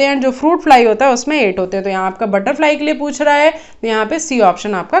 380 होते हैं एंड जो फ्रूट फ्लाई होता है उसमें 8 होते हैं। तो यहाँ आपका बटरफ्लाई के लिए पूछ रहा है, तो यहाँ पे सी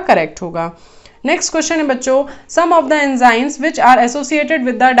ऑप्शन आपका करेक्ट होगा। नेक्स्ट क्वेश्चन है बच्चों, सम of the enzymes which are associated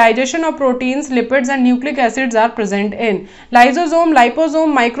with the digestion of proteins, lipids and nucleic acids are present in lysosome,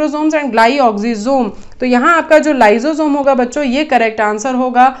 liposome, microsomes and ग्लाइऑक्सिसोम। तो यहाँ आपका जो लाइजोसोम होगा बच्चों ये करेक्ट आंसर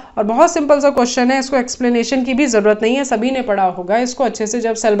होगा और बहुत सिंपल सा क्वेश्चन है, इसको एक्सप्लेनेशन की भी जरूरत नहीं है, सभी ने पढ़ा होगा इसको अच्छे से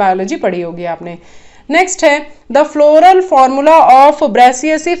जब सेल बायोलॉजी पढ़ी होगी आपने। नेक्स्ट है, the floral formula of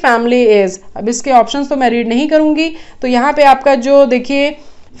ब्रेसिएसी family is. अब इसके ऑप्शंस तो मैं रीड नहीं करूंगी, तो यहाँ पे आपका जो देखिए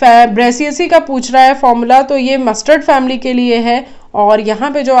ब्रेसिएसी का पूछ रहा है फॉर्मूला, तो ये मस्टर्ड फैमिली के लिए है और यहाँ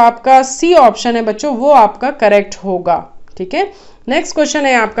पे जो आपका सी ऑप्शन है बच्चों वो आपका करेक्ट होगा। ठीक है, नेक्स्ट क्वेश्चन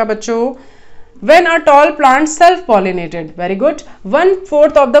है आपका बच्चों, when a tall plant self pollinated, very good,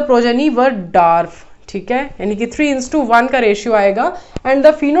 1/4 of the progeny were dwarf. ठीक है, यानी कि 3:1 का रेशियो आएगा and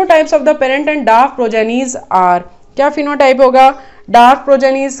the phenotypes of the parent and dwarf progenies are. क्या फिनोटाइप होगा डार्फ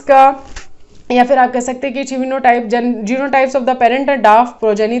प्रोजेनीज का, या फिर आप कह सकते हैं कि जीनोटाइप्स ऑफ द पेरेंट है डार्फ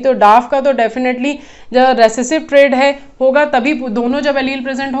प्रोजेनी। तो डार्फ का तो डेफिनेटली जब रेसेसिव ट्रेड है होगा तभी दोनों जब एलील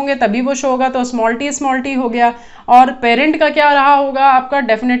प्रेजेंट होंगे तभी वो शो होगा, तो स्मॉल टी हो गया। और पेरेंट का क्या रहा होगा आपका,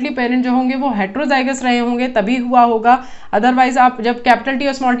 डेफिनेटली पेरेंट जो होंगे वो हेट्रोजाइगस रहे होंगे तभी हुआ होगा, अदरवाइज आप जब कैपिटल टी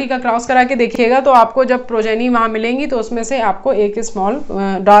और स्मॉल टी का क्रॉस करा के देखिएगा तो आपको जब प्रोजेनी वहाँ मिलेंगी तो उसमें से आपको एक स्मॉल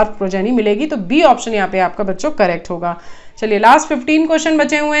डार्फ प्रोजेनी मिलेगी। तो बी ऑप्शन यहाँ पे आपका बच्चों करेक्ट होगा। चलिए लास्ट 15 क्वेश्चन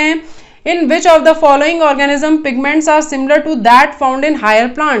बचे हुए हैं, in which of the following organism pigments are similar to that found in higher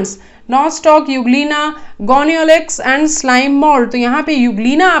plants, nostoc, euglena, goniolix and slime mold। तो यहाँ पे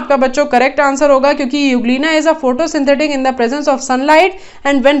euglena आपका बच्चों करेक्ट आंसर होगा, क्योंकि euglena is a photosynthetic in the presence of sunlight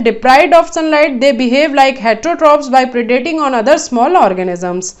and when deprived of sunlight they behave like heterotrophs by predating on other small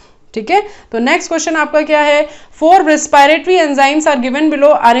organisms। ठीक है, तो नेक्स्ट क्वेश्चन आपका क्या है, 4 respiratory enzymes are given below,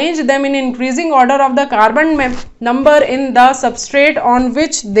 arrange them in increasing order of the carbon number in the substrate on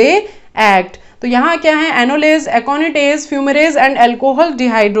which they act. तो यहाँ क्या है, एनोलेज, एकोनिटेज, फ्यूमरेज एंड अल्कोहल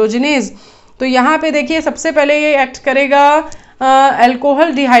डिहाइड्रोजिनेज। तो यहाँ पे देखिए सबसे पहले ये एक्ट करेगा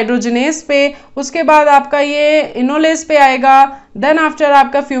अल्कोहल डिहाइड्रोजिनेज पे, उसके बाद आपका ये इनोलेज पे आएगा, देन आफ्टर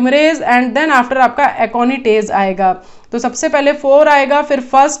आपका फ्यूमरेज एंड देन आफ्टर आपका एकोनिटेज आएगा। तो सबसे पहले 4 आएगा, फिर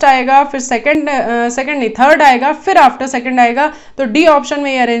फर्स्ट आएगा, फिर सेकंड नहीं थर्ड आएगा, फिर आफ्टर सेकंड आएगा। तो डी ऑप्शन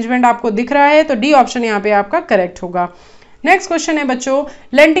में ये अरेंजमेंट आपको दिख रहा है, तो डी ऑप्शन यहाँ पे आपका करेक्ट होगा। नेक्स्ट क्वेश्चन है बच्चों,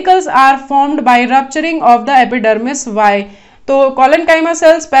 lenticels are formed by rupturing of the epidermis Y. तो collenchyma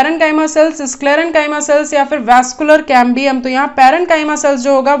sales, parenchyma sales, sclerenchyma sales या फिर वैस्कुलर कैम्बियम। तो यहाँ पैरेनकाइमा सेल्स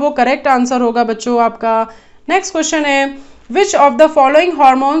जो होगा वो करेक्ट आंसर होगा बच्चों आपका। नेक्स्ट क्वेश्चन है, which of the following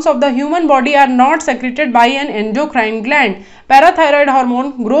hormones of the human body are not secreted by an endocrine gland? Parathyroid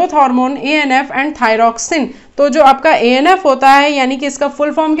hormone, growth hormone, ANF and thyroxine. तो जो आपका ANF होता है, यानी कि इसका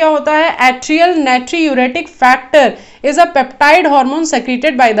फुल फॉर्म क्या होता है, atrial नाइट्रियूरेटिक factor, is a peptide hormone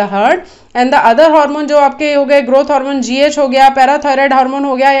secreted by the heart, and the other hormone जो आपके हो गए, ग्रोथ हार्मोन GH हो गया, पैराथायरॉयड हार्मोन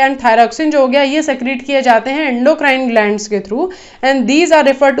हो गया एंड थायरॉक्सिन जो हो गया, ये सेक्रेट किए जाते हैं एंडोक्राइन ग्लैंड्स के through, and these are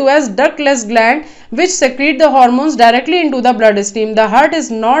refer to as ductless gland which secret the hormones directly into the blood stream. The heart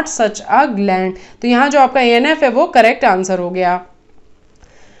is not such a gland. तो यहाँ जो आपका ANF है वो करेक्ट आंसर हो गया।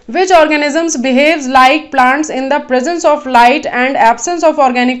 Which organisms behaves like plants in the presence of light and absence of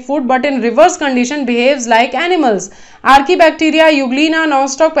organic food but in reverse condition behaves like animals? Archaebacteria, Euglena,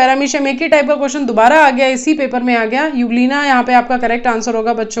 नॉनस्टॉक, paramecium. एक ही type का क्वेश्चन दोबारा आ गया, इसी पेपर में आ गया। यूग्लिना यहाँ पे आपका करेक्ट आंसर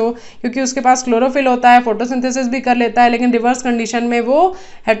होगा बच्चों, क्योंकि उसके पास क्लोरोफिल होता है, फोटोसिंथेसिस भी कर लेता है, लेकिन रिवर्स कंडीशन में वो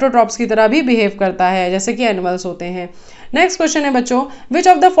हेटरोट्रॉप्स की तरह भी बिहेव करता है जैसे कि एनिमल्स होते हैं। नेक्स्ट क्वेश्चन है बच्चों, which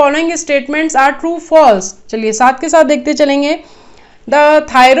of the following statements are true false? चलिए साथ के साथ देखते चलेंगे। The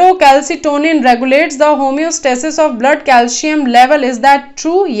thyrocalcitonin regulates the homeostasis of blood calcium level. Is that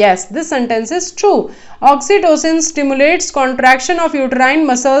true? Yes, this sentence is true. Oxytocin stimulates contraction of uterine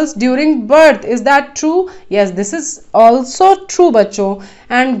muscles during birth. Is that true? Yes, this is also true बच्चों.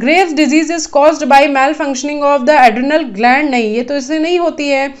 And Graves disease is caused by malfunctioning of the adrenal gland. नहीं, ये तो इससे नहीं होती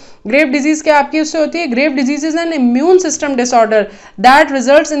है। Grave disease क्या आपकी उससे होती है? Grave disease is an immune system disorder that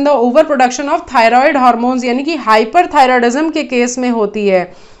results in the over production of thyroid hormones, यानी कि हाइपरथायराइडिज्म के केस में होती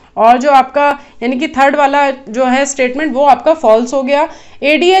है। और जो आपका यानी कि थर्ड वाला जो है स्टेटमेंट वो आपका फॉल्स हो गया।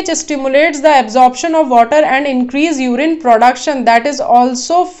 ADH stimulates the absorption of water and increase urine production, that is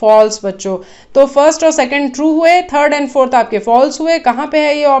also false बच्चों। तो फर्स्ट और सेकंड ट्रू हुए, थर्ड एंड फोर्थ आपके फॉल्स हुए। कहाँ पे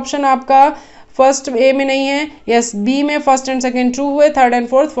है ये ऑप्शन आपका? फर्स्ट A में नहीं है, यस B में फर्स्ट एंड सेकंड ट्रू हुए, थर्ड एंड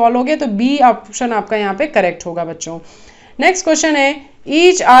फोर्थ फॉल हो गए, तो B ऑप्शन आपका यहाँ पे करेक्ट होगा बच्चों। नेक्स्ट क्वेश्चन है,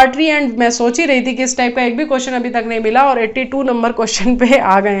 ईच आर्टरी एंड, मैं सोच ही रही थी कि इस टाइप का एक भी क्वेश्चन अभी तक नहीं मिला और 82 नंबर क्वेश्चन पे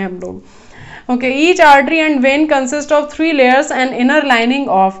आ गए हम लोग। Okay, each artery and when consist of 3 layers and inner lining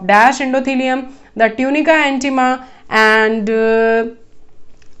of dash endothelium, the tunica एंटिमा and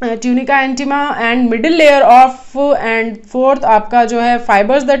tunica एंटिमा and middle layer of, and fourth आपका जो है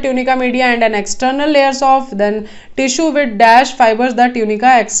fibres the tunica media and an external layers of, then tissue with dash fibres the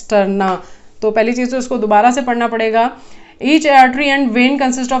tunica externa. तो पहली चीज तो इसको दोबारा से पढ़ना पड़ेगा। Each artery and when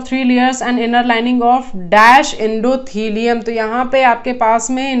consist of 3 layers and inner lining of dash endothelium. तो यहाँ पे आपके पास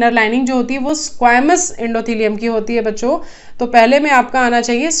में इनर लाइनिंग जो होती है वो स्क्वैमस एंडोथेलियम की होती है बच्चों। तो पहले में आपका आना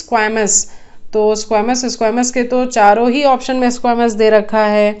चाहिए स्क्वैमस। तो स्क्वैमस के तो चारों ही ऑप्शन में स्क्वैमस दे रखा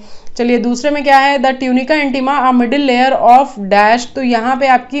है। चलिए दूसरे में क्या है, the tunica एंटिमा a middle layer of dash. तो यहाँ पे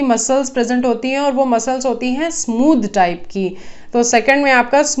आपकी मसल्स प्रेजेंट होती हैं और वो मसल्स होती हैं स्मूथ टाइप की। तो सेकंड में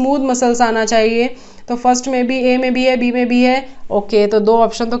आपका स्मूथ मसल्स आना चाहिए। तो फर्स्ट में भी A में भी है, B में भी है। ओके, तो 2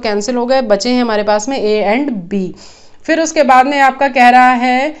 ऑप्शन तो कैंसिल हो गए, बचे हैं हमारे पास में A एंड B। फिर उसके बाद में आपका कह रहा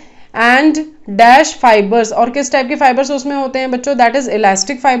है एंड डैश फाइबर्स, और किस टाइप के फाइबर्स उसमें होते हैं बच्चों? दैट इज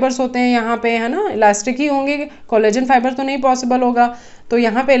इलास्टिक फाइबर्स होते हैं यहाँ पे, है ना, इलास्टिक ही होंगे, कोलेजन फाइबर तो नहीं पॉसिबल होगा। तो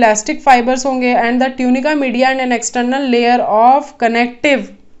यहाँ पे इलास्टिक फाइबर्स होंगे and the tunica media and an external layer of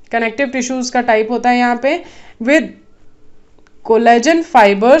connective tissues का टाइप होता है यहाँ पे with collagen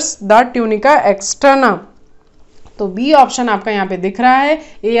fibres the tunica externa. तो B ऑप्शन आपका यहाँ पे दिख रहा है।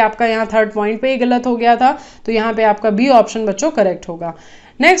 A आपका यहाँ थर्ड पॉइंट पे ही गलत हो गया था, तो यहाँ पे आपका B ऑप्शन बच्चों करेक्ट होगा।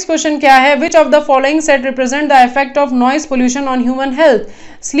 नेक्स्ट क्वेश्चन क्या है, which of the following set represent the effect of noise pollution on human health?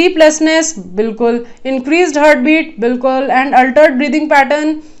 Sleeplessness बिल्कुल, इंक्रीज्ड हार्ट बीट बिल्कुल, and Altered breathing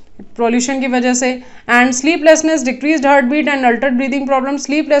pattern pollution की वजह से, and sleeplessness, decreased heart beat and Altered breathing problem,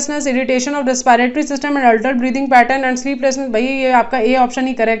 sleeplessness, irritation of respiratory system and Altered breathing pattern and sleeplessness. भाई ये आपका A option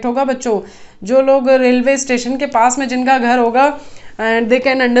he correct होगा बच्चों। जो लोग रेलवे स्टेशन के पास में जिनका घर होगा and they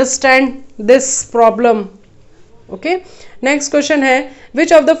can understand this problem, okay. Next question है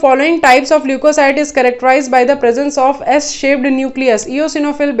which of the following types of leucocyte is characterise by the presence of S shaped nucleus,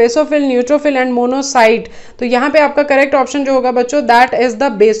 eosinophil, basophil, neutrophil and monocyte. तो यहाँ पे आपका करेक्ट ऑप्शन जो होगा बच्चों that is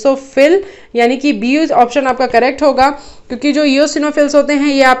the basophil, यानी कि बी ऑप्शन आपका करेक्ट होगा, क्योंकि जो इओसिनोफिल्स होते हैं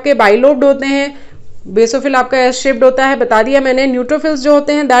ये आपके बाइलोब्ड होते हैं, बेसोफिल आपका एस शेप्ड होता है, बता दिया मैंने। न्यूट्रोफिल्स जो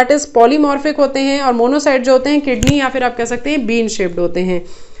होते हैं दैट इज पॉलीमॉर्फिक होते हैं, और मोनोसाइट जो होते हैं किडनी या फिर आप कह सकते हैं बीन शेप्ड होते हैं।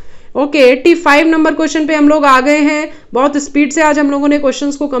 ओके 85 नंबर क्वेश्चन पे हम लोग आ गए हैं। बहुत स्पीड से आज हम लोगों ने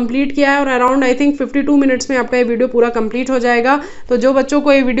क्वेश्चंस को कंप्लीट किया है और अराउंड आई थिंक 52 मिनट्स में आपका ये वीडियो पूरा कंप्लीट हो जाएगा। तो जो बच्चों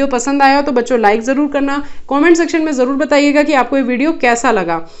को ये वीडियो पसंद आया तो बच्चों लाइक जरूर करना, कमेंट सेक्शन में जरूर बताइएगा कि आपको ये वीडियो कैसा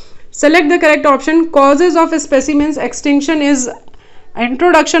लगा। Select the correct option. Causes of specimens extinction is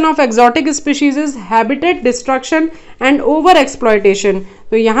introduction of exotic species, habitat destruction and over exploitation.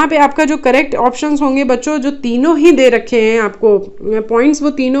 तो यहाँ पे आपका जो करेक्ट ऑप्शंस होंगे बच्चों, जो तीनों ही दे रखे हैं आपको पॉइंट्स, वो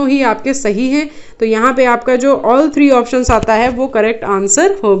तीनों ही आपके सही हैं। तो यहाँ पे आपका जो ऑल 3 ऑप्शंस आता है वो करेक्ट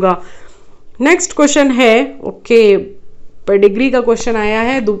आंसर होगा। नेक्स्ट क्वेश्चन है ओके पेडिग्री का क्वेश्चन आया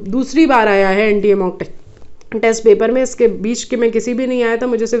है, दूसरी बार आया है एनटीए मॉक टेस्ट पेपर में। इसके बीच के में किसी भी नहीं आया था,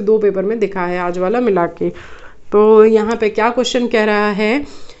 मुझे सिर्फ 2 पेपर में दिखा है आज वाला मिला के। तो यहाँ पे क्या क्वेश्चन कह रहा है,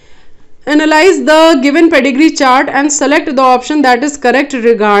 analyse the given pedigree chart and select the option that is correct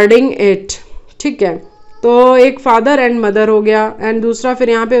regarding it. ठीक है, तो एक फादर एंड मदर हो गया, एंड दूसरा फिर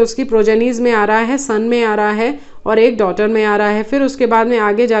यहाँ पे उसकी प्रोजेनीज में आ रहा है, सन में आ रहा है, और एक डॉटर में आ रहा है। फिर उसके बाद में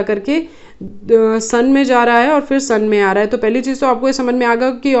आगे जा करके सन में जा रहा है और फिर सन में आ रहा है। तो पहली चीज़ तो आपको ये समझ में आ गया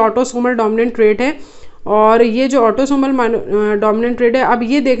कि ऑटोसोमल डोमिनेंट ट्रेट है, और ये जो ऑटोसोमल डोमिनेंट ट्रेट है, अब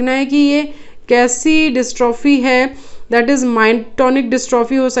ये देखना है कि ये कैसी डिस्ट्रॉफी है, दैट इज माइटोनिक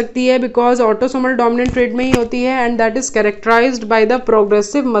डिस्ट्रॉफी हो सकती है, बिकॉज ऑटोसोमल डोमिनेंट ट्रेट में ही होती है, and that is characterised by the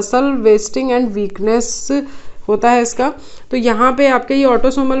progressive muscle wasting and weakness होता है इसका। तो यहाँ पे आपके ये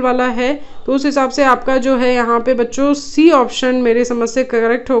ऑटोसोमल वाला है, तो उस हिसाब से आपका जो है यहाँ पे बच्चों सी ऑप्शन मेरे समझ से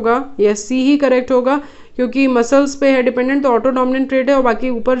करेक्ट होगा, या सी ही करेक्ट होगा, क्योंकि मसल्स पे है डिपेंडेंट, तो ऑटो डोमिनेंट ट्रेट है, और बाकी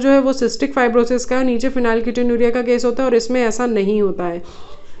ऊपर जो है वो सिस्टिक फाइब्रोसिस का है, नीचे फिनाइलकीटोन्यूरिया का केस होता है, और इसमें ऐसा नहीं होता है,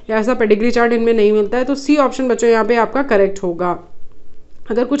 या ऐसा पेडिग्री चार्ट इनमें नहीं मिलता है। तो सी ऑप्शन बच्चों यहाँ पे आपका करेक्ट होगा।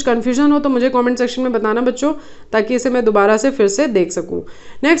 अगर कुछ कंफ्यूजन हो तो मुझे कमेंट सेक्शन में बताना बच्चों, ताकि इसे मैं दोबारा से फिर से देख सकूं।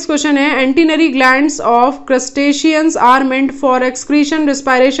 नेक्स्ट क्वेश्चन है एंटीनरी glands of crustaceans are meant for excretion,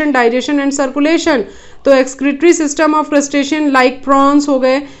 respiration, digestion and circulation. तो excretory system of crustacean like prawns हो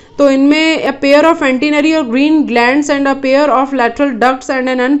गए, तो इनमें अ पेयर ऑफ एंटीनरी और green glands and a pair of lateral ducts and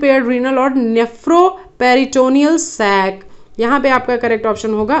N unpaired renal और नेफ्रोपेरिटोनियल sac. यहाँ पे आपका करेक्ट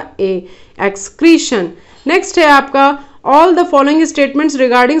ऑप्शन होगा ए, एक्सक्रीशन। नेक्स्ट है आपका all the following statements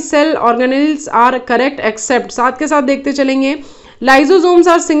regarding cell organelles are correct accept. साथ के साथ देखते चलेंगे। Lysosomes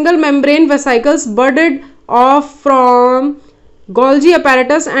are single membrane vesicles budded of from Golgi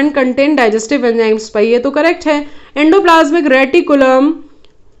apparatus and contain digestive enzymes. भाई ये तो करेक्ट है। Endoplasmic reticulum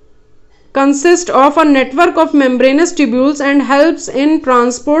consist of a network of membranous tubules and helps in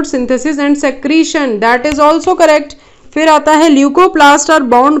transport, synthesis and secretion. That is also correct. फिर आता है leucoplast are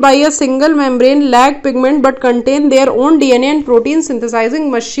bound by a single membrane, lack pigment but contain their own DNA and protein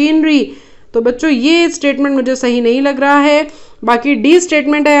synthesising machinery. तो बच्चों ये statement मुझे सही नहीं लग रहा है। बाकी डी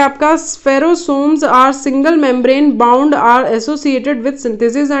स्टेटमेंट है आपका स्फेरोसोम्स are single membrane bound are associated with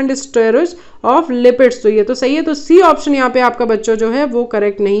synthesis and storage of lipids. तो ये तो सही है। तो सी ऑप्शन यहाँ पे आपका बच्चों जो है वो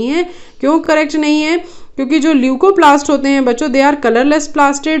करेक्ट नहीं है। क्यों करेक्ट नहीं है? क्योंकि जो ल्यूकोप्लास्ट होते हैं बच्चों they are colourless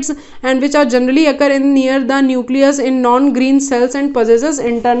plastids and which are generally occur in near the nucleus in non green sales and possesses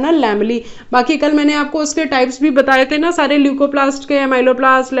internal lamellae. बाकी कल मैंने आपको उसके टाइप्स भी बताए थे ना सारे ल्यूकोप्लास्ट के,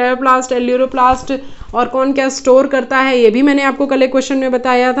 एमाइलोप्लास्ट, लेयोप्लास्ट, एल्यूरोप्लास्ट, और कौन क्या स्टोर करता है ये भी मैंने आपको कल एक क्वेश्चन में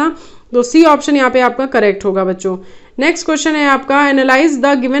बताया था। तो सी ऑप्शन यहाँ पे आपका करेक्ट होगा बच्चों। नेक्स्ट क्वेश्चन है आपका analyse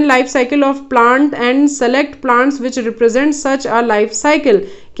the given life cycle of plant and select plants which represent such a life cycle.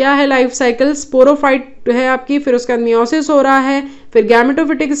 क्या है लाइफ साइकिल? स्पोरोफाइट है आपकी, फिर उसके बाद मियोसिस हो रहा है, फिर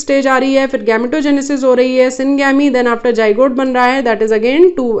गैमेटोफिटिक स्टेज आ रही है, फिर गैमेटोजेनेसिस हो रही है, सिनगैमी, देन आफ्टर जाइगोट बन रहा है, दैट इज अगेन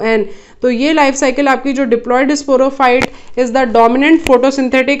 2n। तो ये लाइफ साइकिल आपकी जो diploid sporophyte is the dominant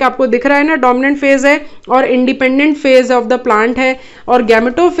photosynthetic, आपको दिख रहा है ना, डोमिनेंट फेज है और independent phase of the plant है, और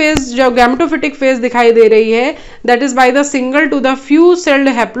गैमेटोफेज जो गैमेटोफिटिक फेज दिखाई दे रही है that is by the single to the few sailed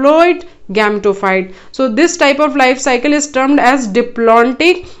haploid gametophyte. So this type of life cycle is termed as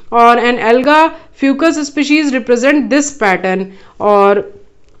diplontic, or an alga fucus species represent this pattern. और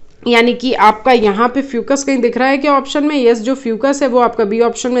यानी कि आपका यहाँ पे Fucus कहीं दिख रहा है क्या ऑप्शन में? यस, जो फ्यूकस है वो आपका बी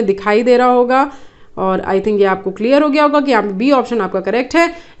ऑप्शन में दिखाई दे रहा होगा, और आई थिंक ये आपको क्लियर हो गया होगा कि यहाँ पे बी ऑप्शन आपका करेक्ट है।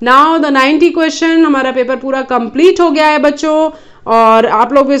 नाउ द 90 क्वेश्चन, हमारा पेपर पूरा कंप्लीट हो गया है बच्चों, और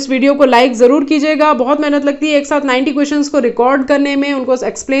आप लोग इस वीडियो को लाइक ज़रूर कीजिएगा। बहुत मेहनत लगती है एक साथ 90 क्वेश्चंस को रिकॉर्ड करने में, उनको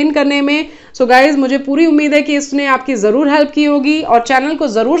एक्सप्लेन करने में। सो गाइज, मुझे पूरी उम्मीद है कि इसने आपकी ज़रूर हेल्प की होगी, और चैनल को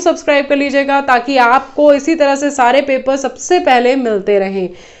ज़रूर सब्सक्राइब कर लीजिएगा ताकि आपको इसी तरह से सारे पेपर सबसे पहले मिलते रहें।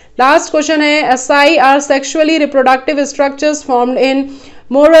 लास्ट क्वेश्चन है, SI are sexually reproductive structures formed in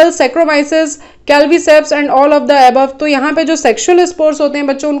moral, saccharomyces, कैल्विसेप्स and all of the above. तो यहाँ पे जो सेक्सुअल स्पोर्स होते हैं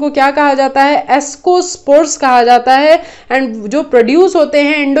बच्चों, उनको क्या कहा जाता है? एस्कोस्पोर्स कहा जाता है। एंड जो प्रोड्यूस होते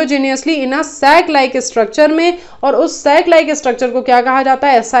हैं एंडोजेनियसली इन अ सैक लाइक स्ट्रक्चर में, और उस सैक लाइक स्ट्रक्चर को क्या कहा जाता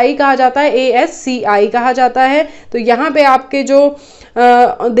है? SI कहा जाता है, ASCI कहा जाता है। तो यहाँ पे आपके जो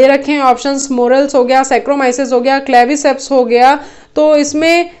दे रखे हैं ऑप्शंस, मोरल्स हो गया, सैक्रोमाइसिस हो गया, क्लेविसेप्स हो गया, तो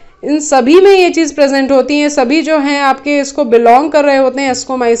इसमें इन सभी में ये चीज़ प्रेजेंट होती है। सभी जो हैं आपके इसको बिलोंग कर रहे होते हैं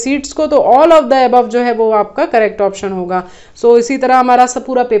एस्कोमाइसीड्स को, तो ऑल ऑफ द अबव जो है वो आपका करेक्ट ऑप्शन होगा। सो इसी तरह हमारा सब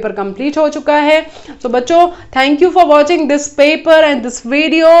पूरा पेपर कंप्लीट हो चुका है। सो बच्चों, thank you for watching this paper and this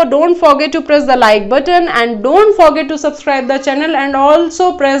video. Don't forget to press the like button and don't forget to subscribe the channel and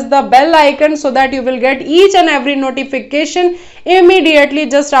also press the bell icon so that you will get each and every notification immediately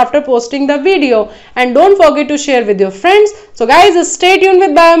just after posting the video. And don't forget to share with your friends. So guys, stay tuned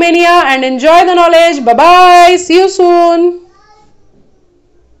with BIOMANIA and enjoy the knowledge. Bye bye. See you soon.